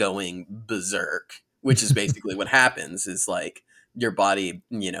like going berserk, which is basically what happens is like your body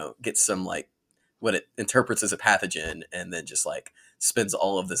gets some like what it interprets as a pathogen and then just like spends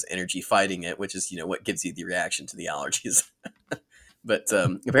all of this energy fighting it, which is, what gives you the reaction to the allergies. But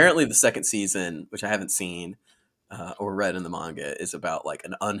apparently the second season, which I haven't seen or read in the manga, is about like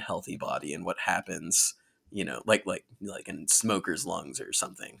an unhealthy body and what happens, like in smoker's lungs or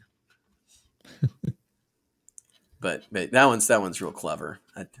something. but that one's real clever.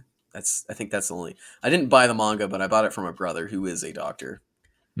 I think that's the only. I didn't buy the manga, but I bought it from a brother who is a doctor.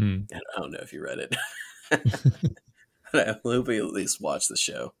 And I don't know if you read it. I hope you at least watch the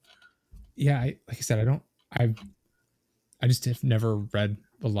show. Yeah, like I said, I just have never read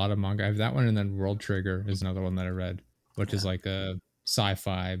a lot of manga. I have that one, and then World Trigger is another one that I read, which is like a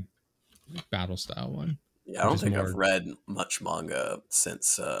sci-fi battle style one. Yeah, I don't think I've read much manga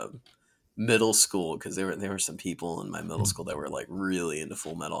since middle school because there were some people in my middle school that were like really into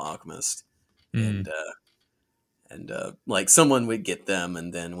Full Metal Alchemist, and like someone would get them,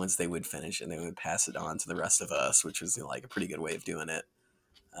 and then once they would finish it, they would pass it on to the rest of us, which was like a pretty good way of doing it.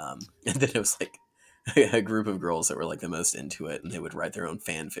 And then it was like a group of girls that were like the most into it, and they would write their own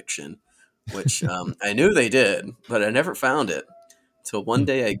fan fiction, which I knew they did, but I never found it. Till one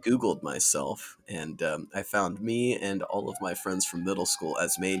day I Googled myself, and I found me and all of my friends from middle school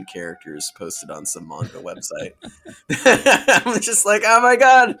as main characters posted on some manga website. I'm just like, oh my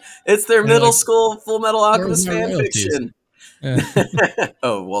god, it's their middle school Full Metal Alchemist fan fiction.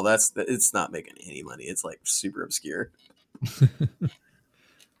 Oh, well, it's not making any money. It's like super obscure.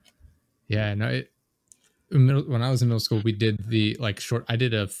 Yeah, no. When I was in middle school, we did the like short. I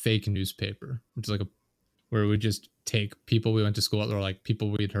did a fake newspaper, which is like a where we just take people we went to school with, or like people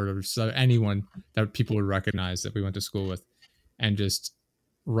we'd heard of, so anyone that people would recognize that we went to school with, and just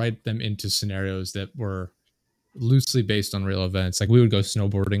write them into scenarios that were loosely based on real events. Like we would go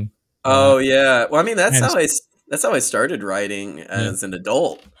snowboarding a Oh lot, yeah. Well, I mean, and that's how I started writing yeah, as an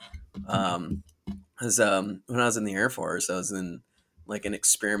adult. Um, as when I was in the Air Force, I was in like an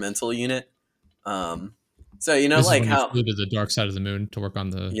experimental unit. Um, so you know, this is like when you how flew to the dark side of the moon to work on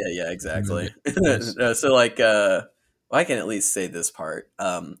the yeah, moon. exactly. Nice. So like, well, I can at least say this part.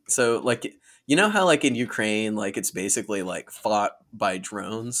 So like, you know how like in Ukraine, like it's basically like fought by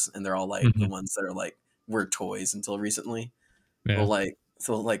drones, and they're all like the Hmm. ones that are like were toys until recently. Well, Yeah. like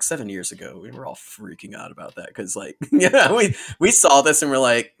so, like 7 years ago, we were all freaking out about that because, like, yeah, we saw this and we're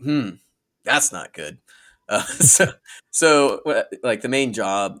like, that's not good. So, like, the main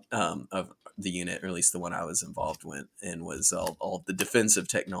job of the unit, or at least the one I was involved with, in was all the defensive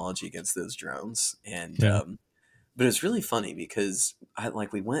technology against those drones, and Yeah. but it's really funny because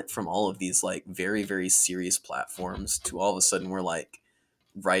we went from all of these like very very serious platforms to all of a sudden we're like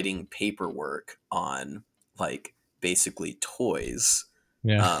writing paperwork on like basically toys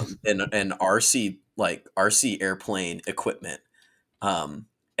Yeah. and RC airplane equipment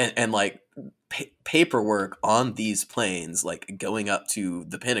and like paperwork on these planes like going up to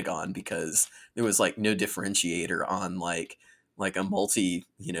the Pentagon because there was like no differentiator on like a multi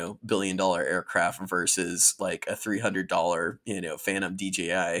billion-dollar aircraft versus like a $300 Phantom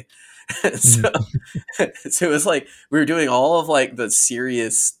DJI. Mhm. so so it was like we were doing all of like the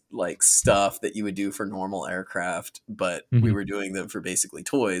serious like stuff that you would do for normal aircraft, but we Mhm. were doing them for basically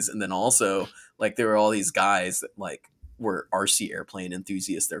toys. And then also like there were all these guys that like were RC airplane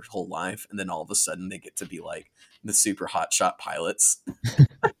enthusiasts their whole life, and then all of a sudden they get to be like the super hotshot pilots.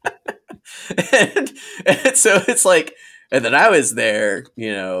 and so it's like, and then I was there,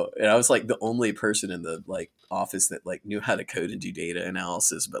 and I was like the only person in the like office that like knew how to code and do data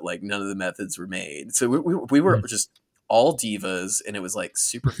analysis, but like none of the methods were made. So we were Mhm. just all divas, and it was like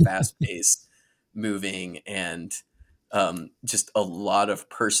super fast paced, moving, and just a lot of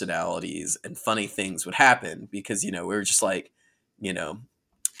personalities and funny things would happen because we were just like, you know,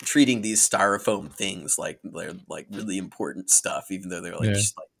 treating these styrofoam things like they're like really important stuff, even though they're like Yeah.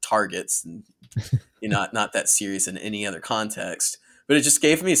 just like targets and you're not that serious in any other context. But it just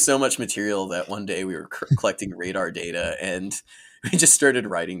gave me so much material that one day we were collecting radar data and we just started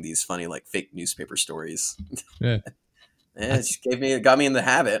writing these funny like fake newspaper stories. Yeah. And it That's just got me in the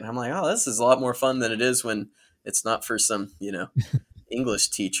habit. And I'm like, oh, this is a lot more fun than it is when it's not for some English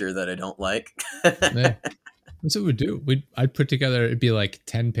teacher that I don't like. yeah. That's what we'd do. I'd put together, it'd be like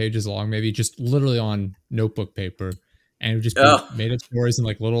 10 pages long, maybe just literally on notebook paper. And it would just be Oh, made up stories and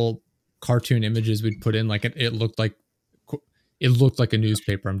like little cartoon images we'd put in. Like it looked like a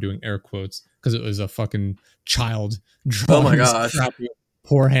newspaper. I'm doing air quotes because it was a fucking child oh my drawing this gosh. crappy,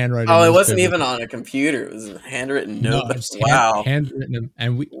 poor handwriting Oh, it wasn't newspaper. even on a computer. It was a handwritten No, note. just Wow. handwritten. And I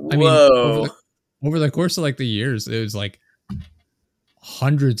mean, Whoa. over the course of like the years, it was like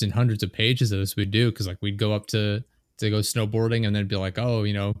hundreds and hundreds of pages of this we'd do because like we'd go up to go snowboarding and then be like, oh,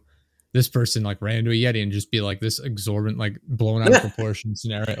 this person like ran into a yeti and just be like this exorbitant, like blown out of proportion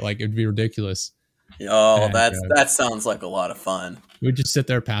scenario. Like it'd be ridiculous. Oh, And that sounds like a lot of fun. we'd just sit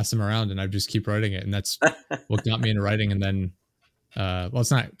there, pass them around, and I'd just keep writing it. And that's what got me into writing. And then, well,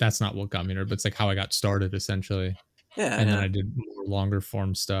 that's not what got me into it, but it's like how I got started essentially. Yeah, And then yeah. I did more longer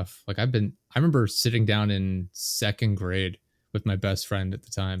form stuff. Like I remember sitting down in second grade with my best friend at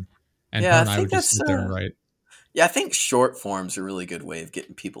the time, and her Yeah, I and I think would just that's sit there and write. yeah, I think short form's a really good way of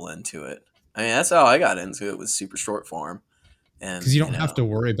getting people into it. I mean, that's how I got into it, was super short form. And, Because you don't have to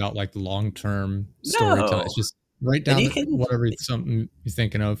worry about like the long term storytelling. It's no. just write And down you can whatever something you're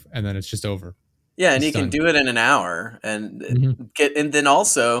thinking of, and then it's just over. yeah, and It's you can done. do it in an hour and Hmm. and then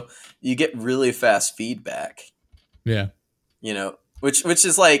also you get really fast feedback. Yeah. Which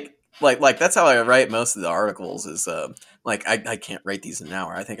is like that's how I write most of the articles is like I can't write these in an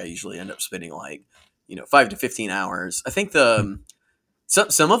hour. I think I usually end up spending like 5 to 15 hours. I think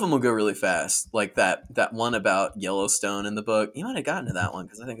some of them will go really fast, like that one about Yellowstone in the book. You might have gotten to that one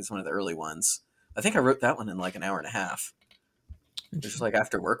because I think it's one of the early ones. I think I wrote that one in like an hour and a half. Just like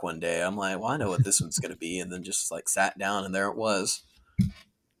after work one day, I'm like, well, I know what this one's gonna be, and then just like sat down and there it was.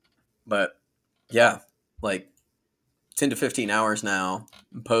 But yeah, like 10 to 15 hours now,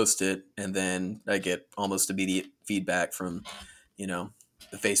 post it, and then I get almost immediate feedback from, you know,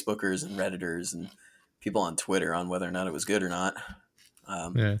 the Facebookers and Redditors and people on Twitter on whether or not it was good or not.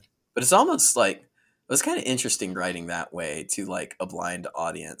 Um, Yeah. but it's almost like it was kind of interesting writing that way to like a blind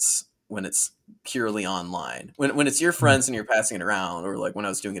audience when it's purely online. When it's your friends and you're passing it around, or like when I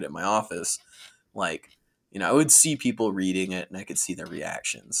was doing it at my office, like, I would see people reading it and I could see their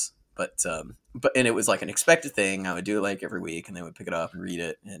reactions. But and it was like an expected thing. I would do it like every week, and they would pick it up and read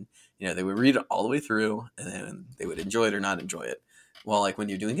it, and they would read it all the way through, and then they would enjoy it or not enjoy it. Well, like when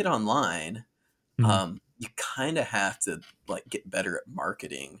you're doing it online, you kind of have to like get better at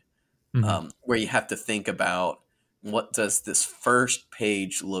marketing, where you have to think about, what does this first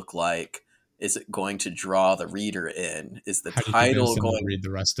page look like? Is it going to draw the reader in? Is the How do you title convince them going to read the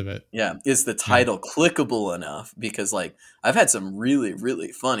rest of it? Yeah, is the title clickable enough? Because like I've had some really,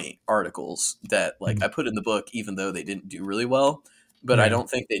 really funny articles that like I put in the book, even though they didn't do really well, but I don't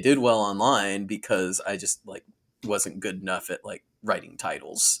think they did well online because I just like wasn't good enough at like writing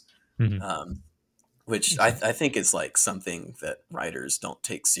titles, which I think is like something that writers don't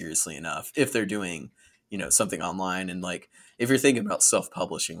take seriously enough if they're doing something online. And like if you're thinking about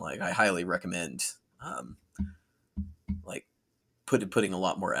self-publishing, like I highly recommend like putting a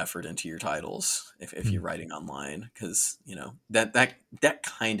lot more effort into your titles if you're writing online, because that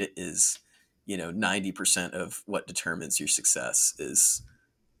kind of is 90% of what determines your success.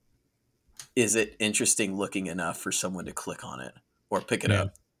 Is it interesting looking enough for someone to click on it or pick it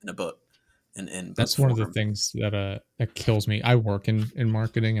up in a book? And that's one of the things that kills me. I work in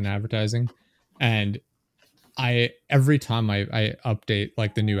marketing and advertising, and every time I update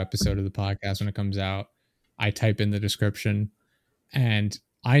like the new episode of the podcast when it comes out, I type in the description. And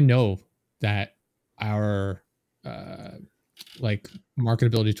I know that our like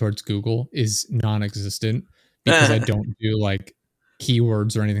marketability towards Google is non-existent because I don't do like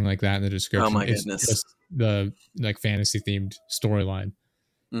keywords or anything like that in the description. Oh my It's goodness. just the like fantasy themed storyline.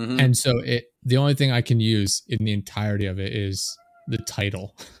 And so the only thing I can use in the entirety of it is the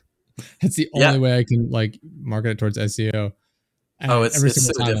title. It's the only way I can like market it towards SEO. And it's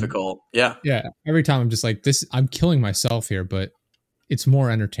so difficult. Yeah. Every time I'm just like, I'm killing myself here, but it's more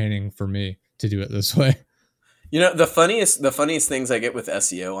entertaining for me to do it this way. The funniest things I get with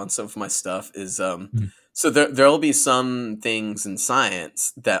SEO on some of my stuff is so there'll be some things in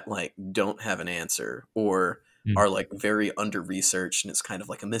science that like don't have an answer or are like very under researched, and it's kind of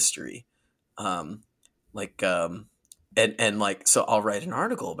like a mystery. And like, so I'll write an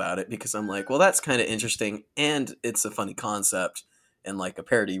article about it because I'm like, well, that's kind of interesting, and it's a funny concept and like a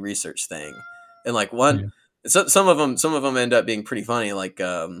parody research thing. And like some of them end up being pretty funny, like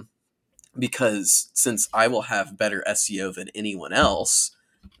because since I will have better SEO than anyone else,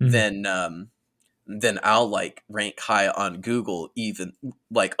 then I'll like rank high on Google, even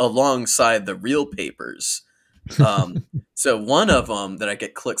like alongside the real papers. So one of them that I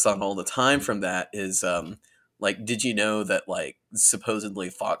get clicks on all the time from that is like, did you know that like supposedly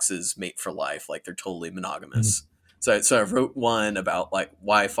foxes mate for life? Like they're totally monogamous. So I wrote one about like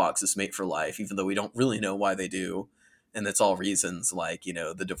why foxes mate for life, even though we don't really know why they do. And that's all reasons like,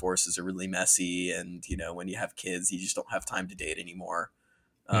 the divorces are really messy. And, when you have kids, you just don't have time to date anymore.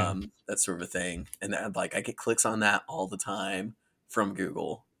 That sort of a thing. And that, like, I get clicks on that all the time from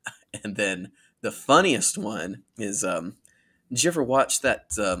Google. And then the funniest one is, did you ever watch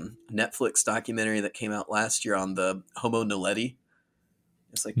that Netflix documentary that came out last year on the Homo naledi?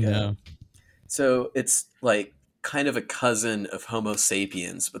 It's like, so it's like kind of a cousin of Homo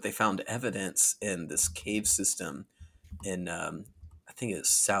sapiens, but they found evidence in this cave system in I think it's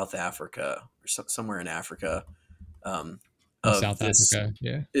South Africa or somewhere in Africa. Africa,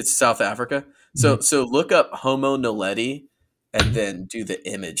 it's South Africa. So look up Homo naledi and then do the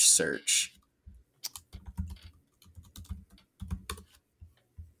image search.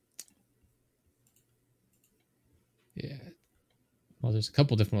 Yeah. Well, there's a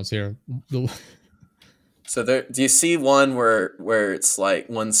couple different ones here. So there, do you see one where it's like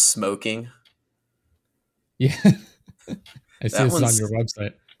one smoking? Yeah. I see this on your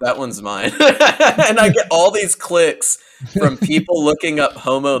website. That one's mine. And I get all these clicks from people looking up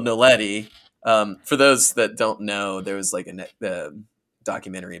Homo naledi. For those that don't know, there was like a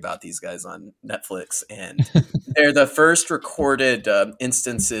documentary about these guys on Netflix, and they're the first recorded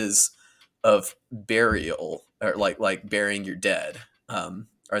instances of burial, or like burying your dead,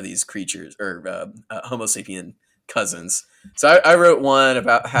 are these creatures, or Homo sapien cousins. So I wrote one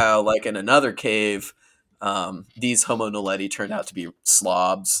about how like in another cave, these Homo naledi turned out to be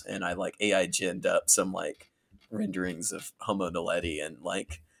slobs, and I like AI ginned up some like renderings of Homo naledi, and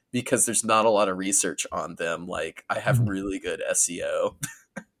like because there's not a lot of research on them, like I have really good SEO.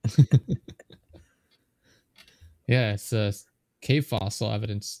 Yeah, it's cave fossil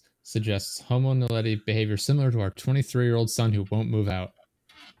evidence suggests Homo naledi behavior similar to our 23-year-old son who won't move out.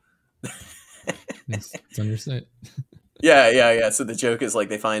 It's on your site. Yeah. So the joke is like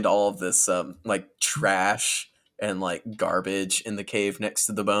they find all of this like trash and like garbage in the cave next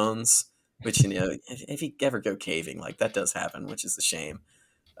to the bones, which if you ever go caving, like that does happen, which is a shame.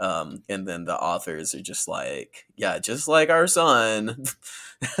 And then the authors are just like, yeah, just like our son,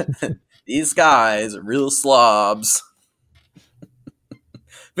 these guys are real slobs.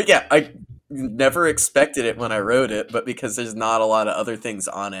 But yeah, I never expected it when I wrote it, but because there's not a lot of other things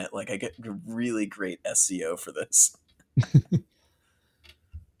on it, like I get really great SEO for this.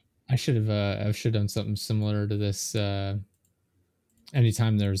 I should have done something similar to this.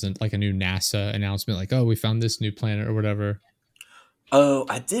 Anytime there's like a new NASA announcement, like, oh, we found this new planet or whatever. Oh,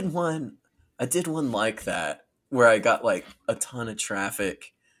 I did one. I did one like that where I got like a ton of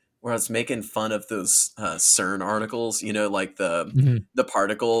traffic, where I was making fun of those CERN articles. Like the Mhm. the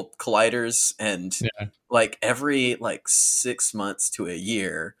particle colliders, and Yeah. like every like 6 months to a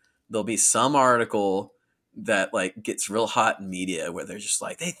year, there'll be some article that like gets real hot in media where they're just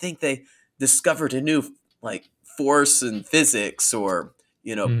like they think they discovered a new like force in physics, or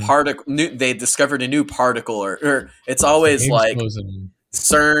Mhm. particle they discovered a new particle, or it's always The like Higgs boson.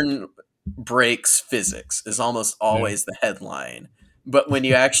 CERN breaks physics is almost Yeah. always the headline. But when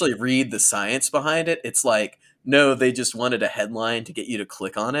you actually read the science behind it, it's like, no, they just wanted a headline to get you to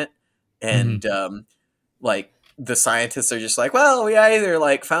click on it. Mhm. And like the scientists are just like, well, we either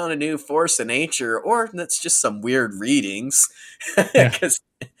like found a new force in nature, or that's just some weird readings. Yeah. Because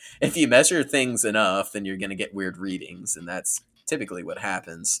if you measure things enough, then you're going to get weird readings. And that's typically what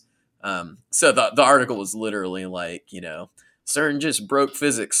happens. So the article was literally like, CERN just broke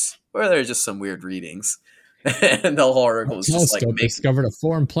physics, or there's just some weird readings. And the whole Our article was just like, telescope discovered a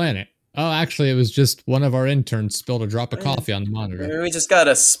foreign planet. Oh, actually, it was just one of our interns spilled a drop of coffee on the monitor. we just got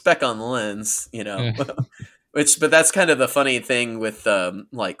a speck on the lens, Yeah. but that's kind of the funny thing with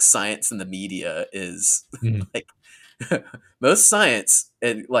like science and the media is Mhm. like most science,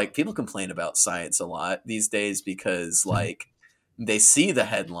 and like people complain about science a lot these days because Mhm. like they see the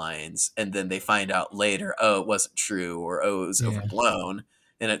headlines and then they find out later, oh, it wasn't true, or oh, it was Yeah. overblown.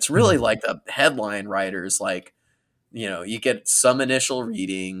 And it's really Mhm. like the headline writers, like, you get some initial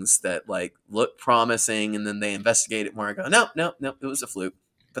readings that like look promising, and then they investigate it more and go, no, no, no, it was a fluke.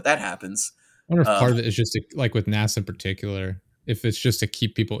 But that happens. I wonder if Um, part of it is just to, like with NASA in particular, if it's just to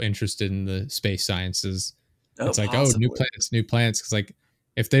keep people interested in the space sciences. oh, It's like, oh, possibly. new planets. Because like,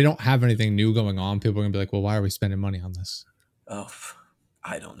 if they don't have anything new going on, people are gonna be like, well, why are we spending money on this? Oh,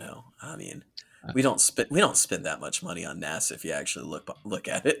 I don't know. I mean, Uh, we don't spend that much money on NASA if you actually look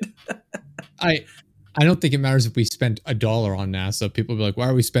at it. I I don't think it matters if we spend $1 on NASA. People will be like, why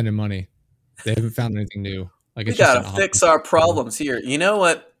are we spending money? They haven't found anything new. Like We it's just an gotta hobby. fix our problems here. You know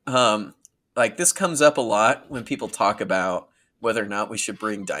what? Like this comes up a lot when people talk about whether or not we should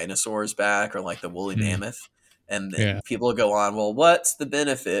bring dinosaurs back, or like the woolly Mm, mammoth. And yeah. then people go on, well, what's the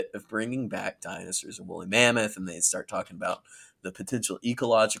benefit of bringing back dinosaurs and woolly mammoth? And they start talking about the potential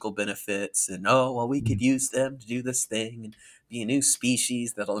ecological benefits, and oh, well, we could Mm, use them to do this thing and be a new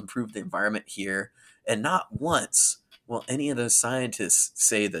species that'll improve the environment here. And not once will any of those scientists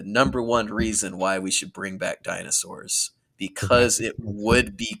say the number one reason why we should bring back dinosaurs: provide because for it kids.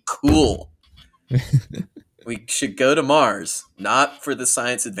 would be cool. We should go to Mars, not for the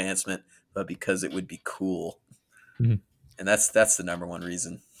science advancement, but because it would be cool. Mhm. And that's the number one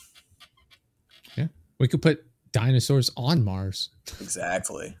reason. Yeah. We could put dinosaurs on Mars.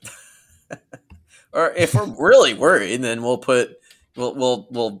 Exactly. Or if we're really worried, then we'll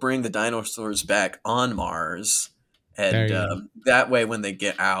bring the dinosaurs back on Mars, There and you go. that way when they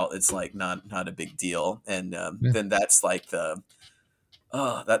get out, it's like not a big deal. And Yeah. then that's like the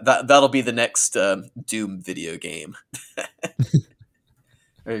that'll be the next Doom video game.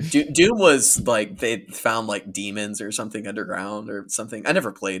 Or Doom was like they found like demons or something underground or something. I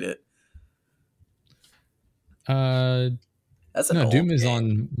never played it. Uh, That's an no, old Doom is game.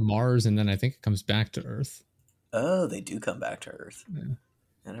 on Mars, and then I think it comes back to Earth. Oh, they do come back to Earth. Yeah.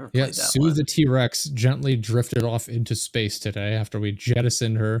 I never Yeah, played that Sue one. the T Rex gently drifted off into space today after we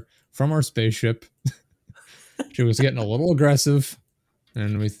jettisoned her from our spaceship. She was getting a little aggressive,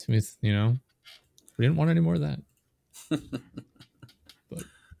 and we didn't want any more of that. But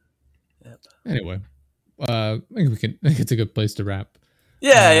Yep. anyway, I think it's a good place to wrap.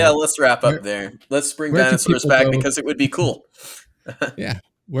 Yeah. Uh, Let's wrap up where there. Let's bring where can dinosaurs people back go? because it would be cool. Yeah,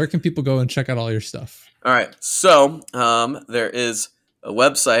 where can people go and check out all your stuff? All right. So there is a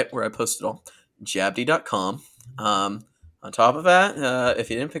website where I post it all, jabdy.com. On top of that, if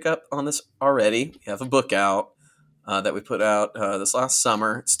you didn't pick up on this already, we have a book out that we put out this last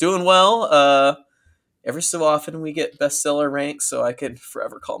summer. It's doing well. Every so often we get bestseller ranks, so I can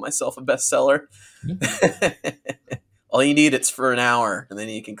forever call myself a bestseller. Yeah. All you need it's for an hour, and then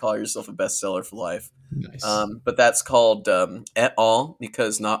you can call yourself a bestseller for life. Nice. But that's called Et al.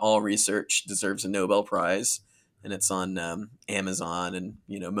 Because not all research deserves a Nobel Prize, and it's on Amazon, and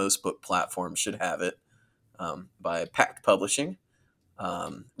most book platforms should have it. By Pact Publishing.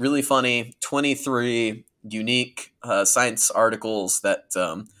 Really funny, 23 unique science articles that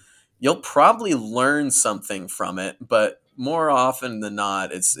you'll probably learn something from it, but more often than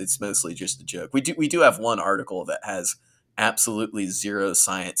not, it's mostly just a joke. We do have one article that has absolutely zero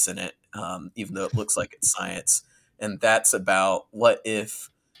science in it, even though it looks like it's science, and that's about what if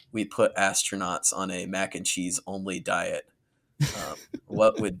we put astronauts on a mac and cheese only diet.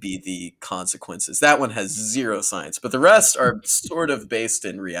 What would be the consequences? That one has zero science, but the rest are sort of based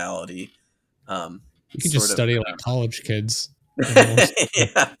in reality. You can just Sort of, study like college kids. Almost.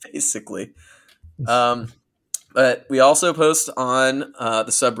 yeah, basically. But we also post on the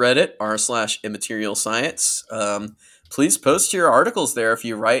subreddit r/immaterial science. Please post your articles there if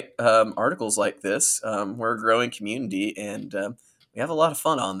you write articles like this. We're a growing community, and we have a lot of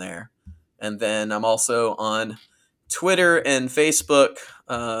fun on there. And then I'm also on Twitter and Facebook.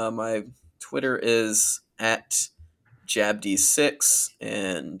 My Twitter is at jabd6,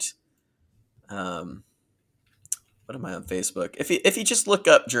 and what am I on Facebook? If you just look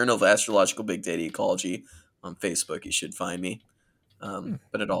up Journal of Astrological Big Data Ecology on Facebook, you should find me.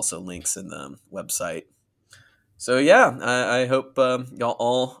 But it also links in the website. So yeah, I hope y'all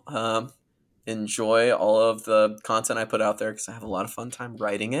all enjoy all of the content I put out there, because I have a lot of fun time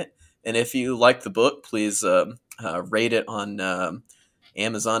writing it. And if you like the book, please rate it on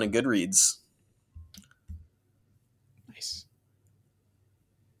Amazon and Goodreads. Nice.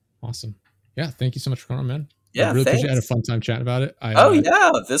 Awesome. Yeah, thank you so much for coming on, man. Yeah, I really thanks. appreciate it. I had a fun time chatting about it.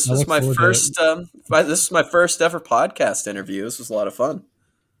 This was my first. This is my first ever podcast interview. This was a lot of fun.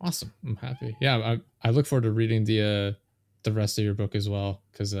 Awesome. I'm happy. Yeah, I look forward to reading the rest of your book as well,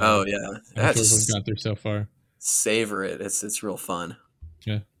 because oh yeah, that's what we've gone through so far. Savor it. It's real fun.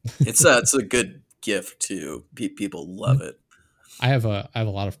 Yeah, it's a good gift too. People love it. I have a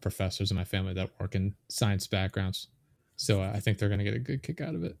lot of professors in my family that work in science backgrounds, so I think they're gonna get a good kick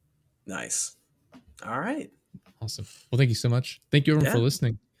out of it. Nice. All right. Awesome. Well, thank you so much. Thank you everyone for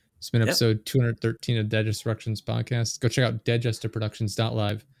listening. It's been episode 213 of Digester Productions podcast. Go check out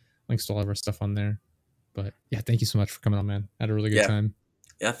digesterproductions.live. Links to all of our stuff on there. But yeah, thank you so much for coming on, man. I had a really good time.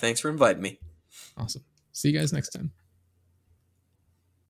 Yeah, thanks for inviting me. Awesome. See you guys next time.